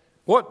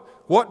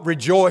 What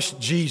rejoiced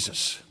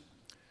Jesus?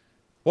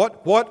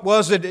 What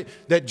was it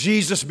that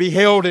Jesus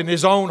beheld in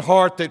His own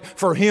heart that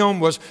for Him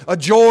was a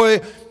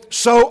joy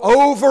so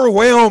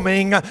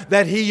overwhelming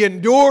that He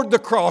endured the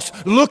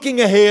cross,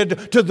 looking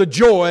ahead to the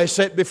joy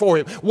set before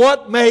Him?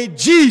 What made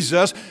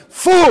Jesus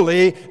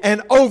fully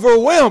and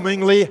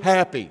overwhelmingly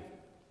happy?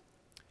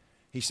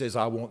 He says,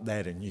 I want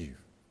that in you.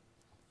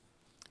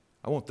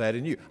 I want that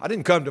in you. I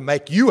didn't come to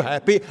make you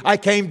happy. I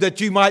came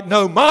that you might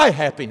know my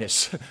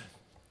happiness.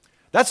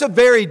 That's a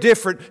very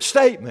different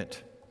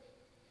statement.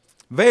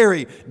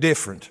 Very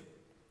different.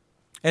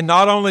 And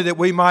not only that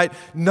we might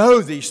know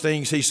these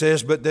things, he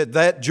says, but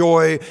that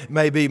joy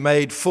may be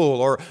made full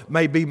or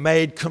may be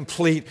made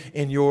complete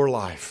in your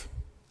life.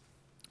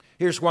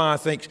 Here's why I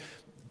think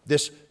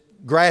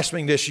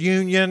grasping this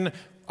union,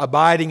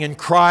 abiding in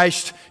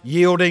Christ,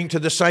 yielding to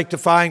the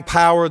sanctifying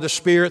power of the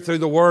Spirit through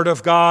the Word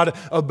of God,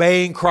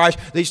 obeying Christ.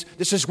 This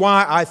is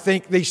why I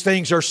think these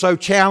things are so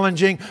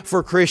challenging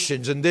for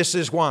Christians. And this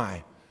is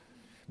why.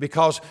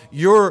 Because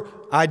your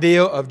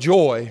idea of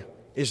joy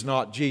is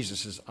not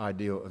Jesus'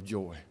 ideal of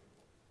joy.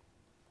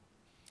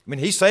 I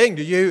mean, He's saying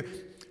to you,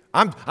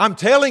 I'm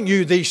telling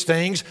you these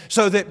things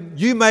so that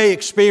you may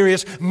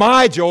experience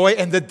my joy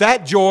and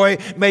that joy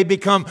may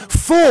become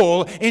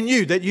full in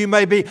you, that you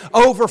may be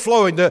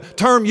overflowing. The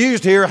term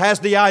used here has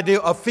the idea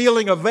of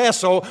filling a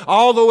vessel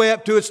all the way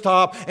up to its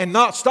top and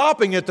not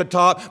stopping at the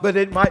top, but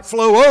it might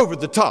flow over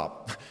the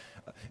top.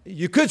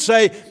 You could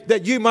say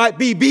that you might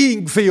be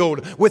being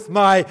filled with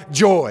my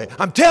joy.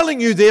 I'm telling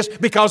you this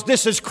because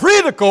this is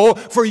critical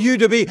for you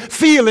to be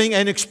feeling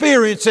and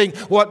experiencing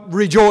what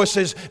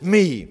rejoices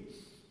me.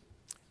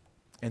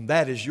 And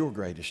that is your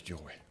greatest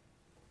joy.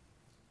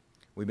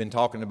 We've been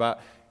talking about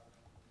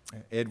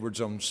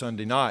Edwards on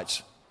Sunday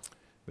nights,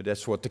 but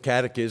that's what the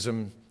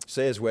Catechism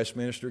says,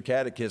 Westminster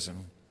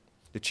Catechism.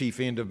 The chief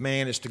end of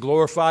man is to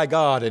glorify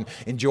God and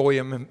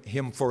enjoy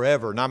Him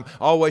forever. And I'm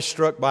always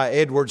struck by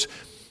Edwards'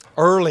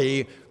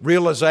 early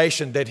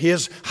realization that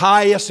his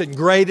highest and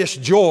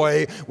greatest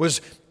joy was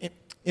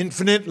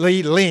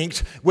infinitely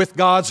linked with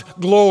God's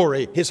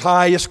glory, His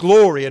highest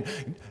glory. And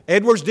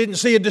Edwards didn't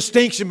see a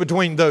distinction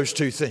between those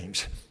two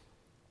things.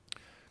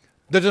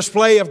 The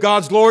display of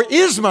God's glory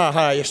is my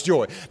highest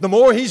joy. The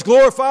more He's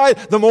glorified,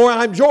 the more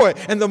I enjoy.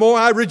 And the more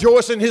I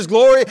rejoice in His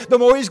glory, the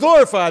more He's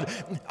glorified.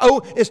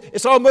 Oh,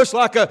 it's almost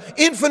like an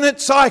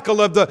infinite cycle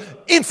of the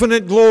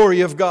infinite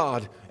glory of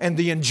God and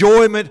the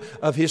enjoyment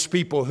of His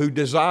people who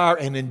desire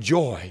and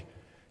enjoy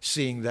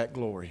seeing that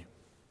glory.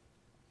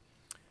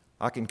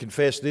 I can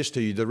confess this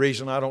to you. The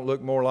reason I don't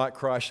look more like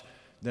Christ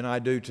than I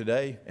do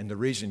today, and the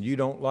reason you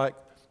don't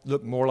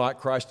look more like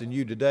Christ than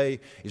you today,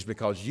 is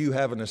because you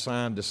haven't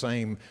assigned the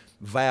same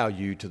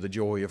value to the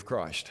joy of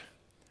Christ.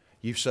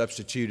 You've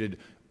substituted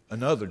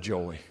another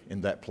joy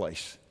in that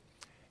place.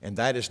 And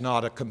that is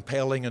not a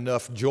compelling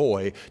enough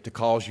joy to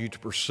cause you to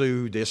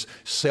pursue this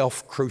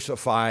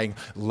self-crucifying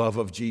love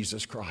of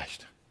Jesus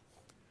Christ.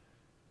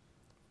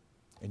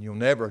 And you'll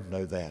never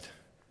know that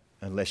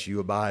unless you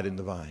abide in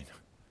the vine.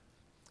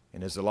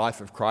 And as the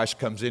life of Christ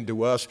comes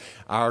into us,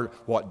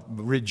 what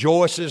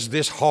rejoices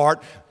this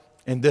heart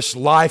and this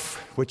life,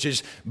 which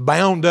is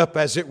bound up,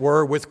 as it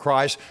were, with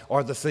Christ,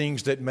 are the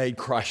things that made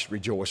Christ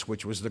rejoice,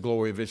 which was the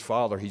glory of His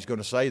Father. He's going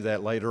to say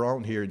that later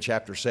on here in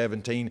chapter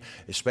 17,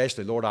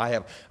 especially, Lord, I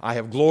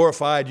have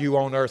glorified you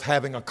on earth,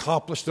 having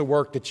accomplished the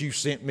work that you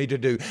sent me to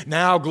do.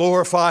 Now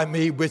glorify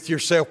me with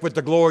yourself, with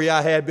the glory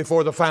I had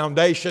before the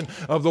foundation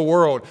of the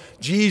world.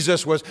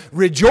 Jesus was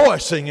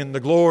rejoicing in the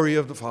glory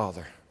of the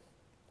Father.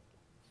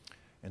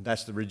 And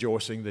that's the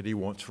rejoicing that He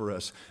wants for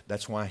us.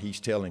 That's why He's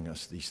telling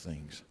us these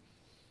things.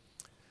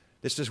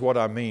 This is what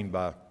I mean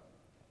by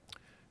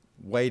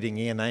wading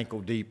in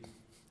ankle deep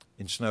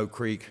in Snow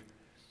Creek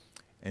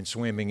and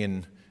swimming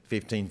in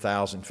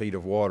 15,000 feet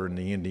of water in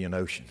the Indian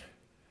Ocean.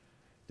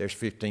 There's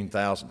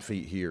 15,000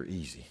 feet here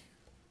easy.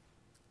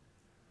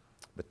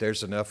 But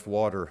there's enough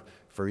water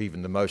for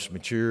even the most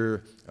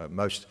mature,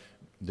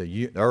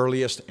 the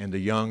earliest and the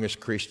youngest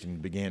Christian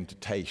begin to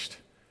taste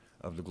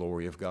of the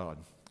glory of God.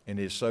 And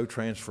it is so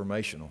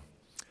transformational.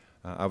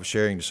 I was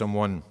sharing to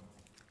someone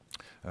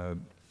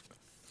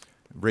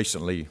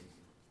recently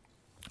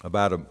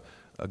about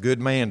a good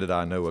man that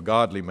I know, a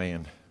godly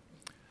man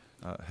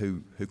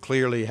who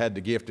clearly had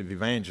the gift of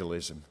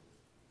evangelism.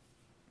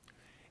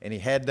 And he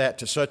had that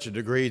to such a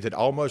degree that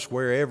almost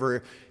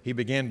wherever he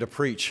began to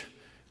preach,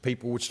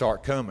 people would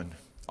start coming.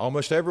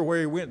 Almost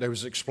everywhere he went, there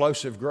was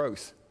explosive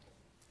growth.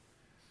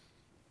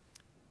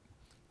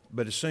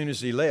 But as soon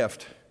as he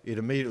left, it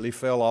immediately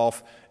fell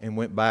off and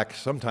went back,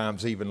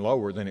 sometimes even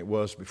lower than it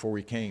was before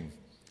he came.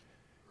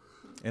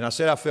 And I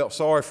said I felt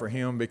sorry for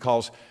him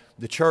because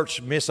the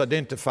church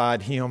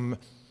misidentified him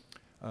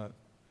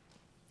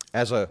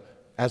as a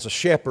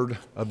shepherd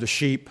of the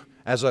sheep,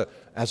 as a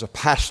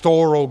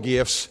pastoral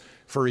gifts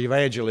for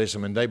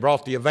evangelism. And they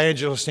brought the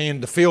evangelist in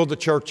to fill the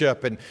church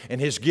up, and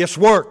his gifts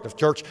worked. The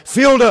church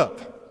filled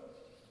up.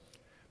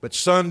 But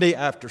Sunday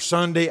after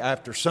Sunday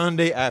after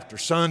Sunday after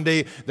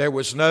Sunday, there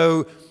was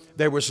no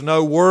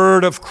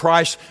word of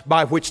Christ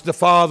by which the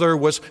Father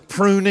was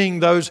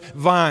pruning those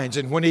vines.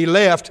 And when He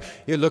left,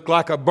 it looked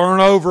like a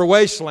burnt-over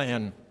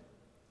wasteland.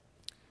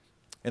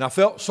 And I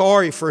felt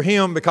sorry for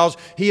him because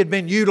he had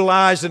been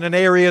utilized in an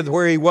area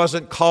where he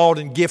wasn't called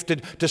and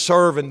gifted to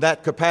serve in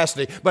that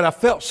capacity. But I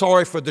felt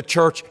sorry for the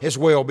church as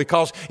well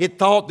because it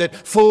thought that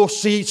full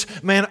seats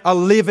meant a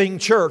living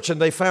church.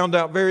 And they found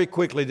out very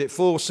quickly that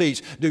full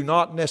seats do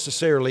not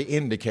necessarily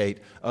indicate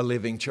a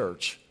living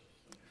church.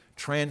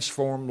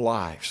 Transformed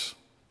lives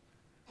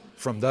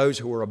from those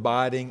who are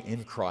abiding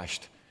in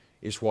Christ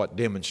is what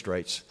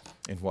demonstrates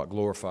and what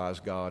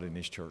glorifies God in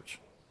His church.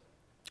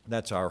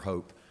 That's our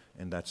hope.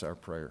 And that's our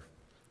prayer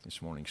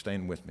this morning.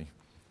 Stand with me.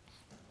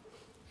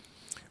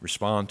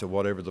 Respond to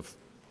whatever the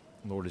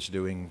Lord is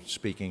doing,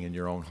 speaking in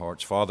your own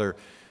hearts. Father,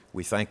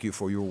 we thank you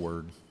for your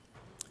word.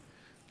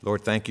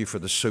 Lord, thank you for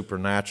the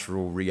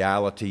supernatural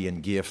reality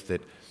and gift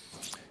that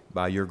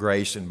by your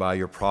grace and by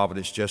your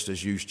providence, just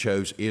as you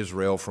chose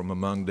Israel from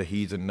among the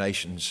heathen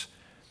nations,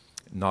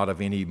 not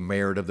of any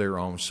merit of their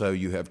own, so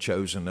you have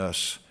chosen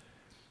us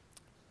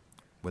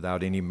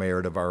without any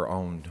merit of our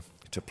own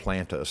to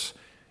plant us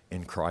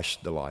in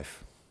Christ the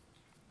life.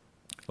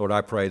 Lord,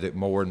 I pray that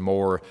more and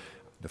more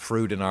the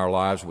fruit in our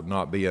lives would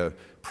not be a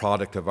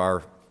product of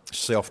our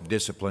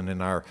self-discipline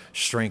and our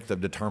strength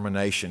of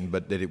determination,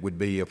 but that it would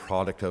be a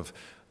product of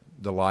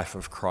the life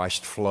of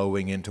Christ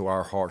flowing into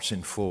our hearts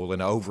in full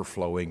and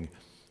overflowing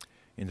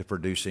into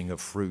producing of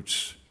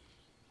fruits.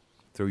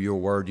 Through your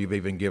word, you've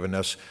even given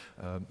us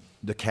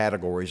the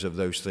categories of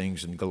those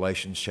things in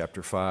Galatians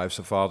chapter 5.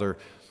 So, Father,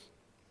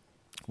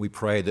 we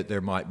pray that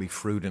there might be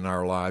fruit in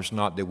our lives,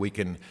 not that we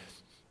can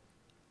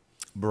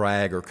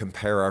brag or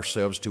compare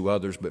ourselves to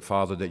others, but,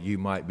 Father, that you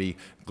might be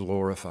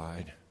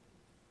glorified.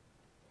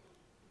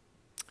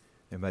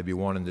 There may be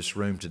one in this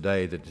room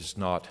today that has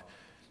not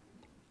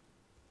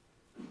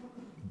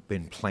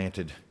been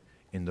planted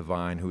in the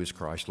vine who is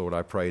Christ. Lord,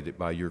 I pray that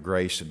by your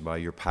grace and by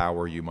your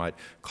power you might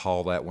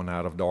call that one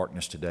out of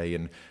darkness today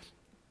and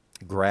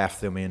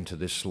graft them into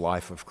this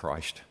life of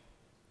Christ.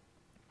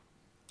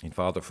 And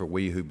Father, for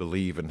we who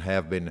believe and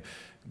have been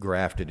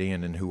grafted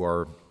in and who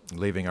are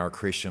living our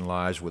Christian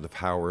lives with the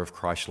power of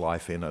Christ's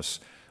life in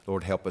us,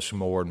 Lord, help us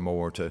more and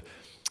more to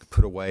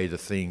put away the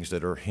things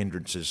that are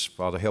hindrances.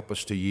 Father, help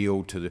us to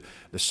yield to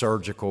the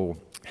surgical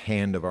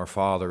hand of our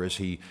Father as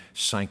He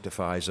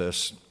sanctifies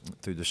us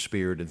through the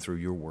Spirit and through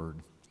your word,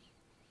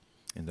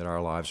 and that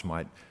our lives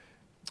might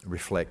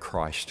reflect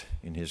Christ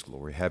in His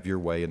glory. Have your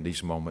way in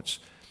these moments,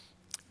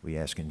 we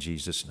ask in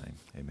Jesus' name.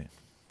 Amen.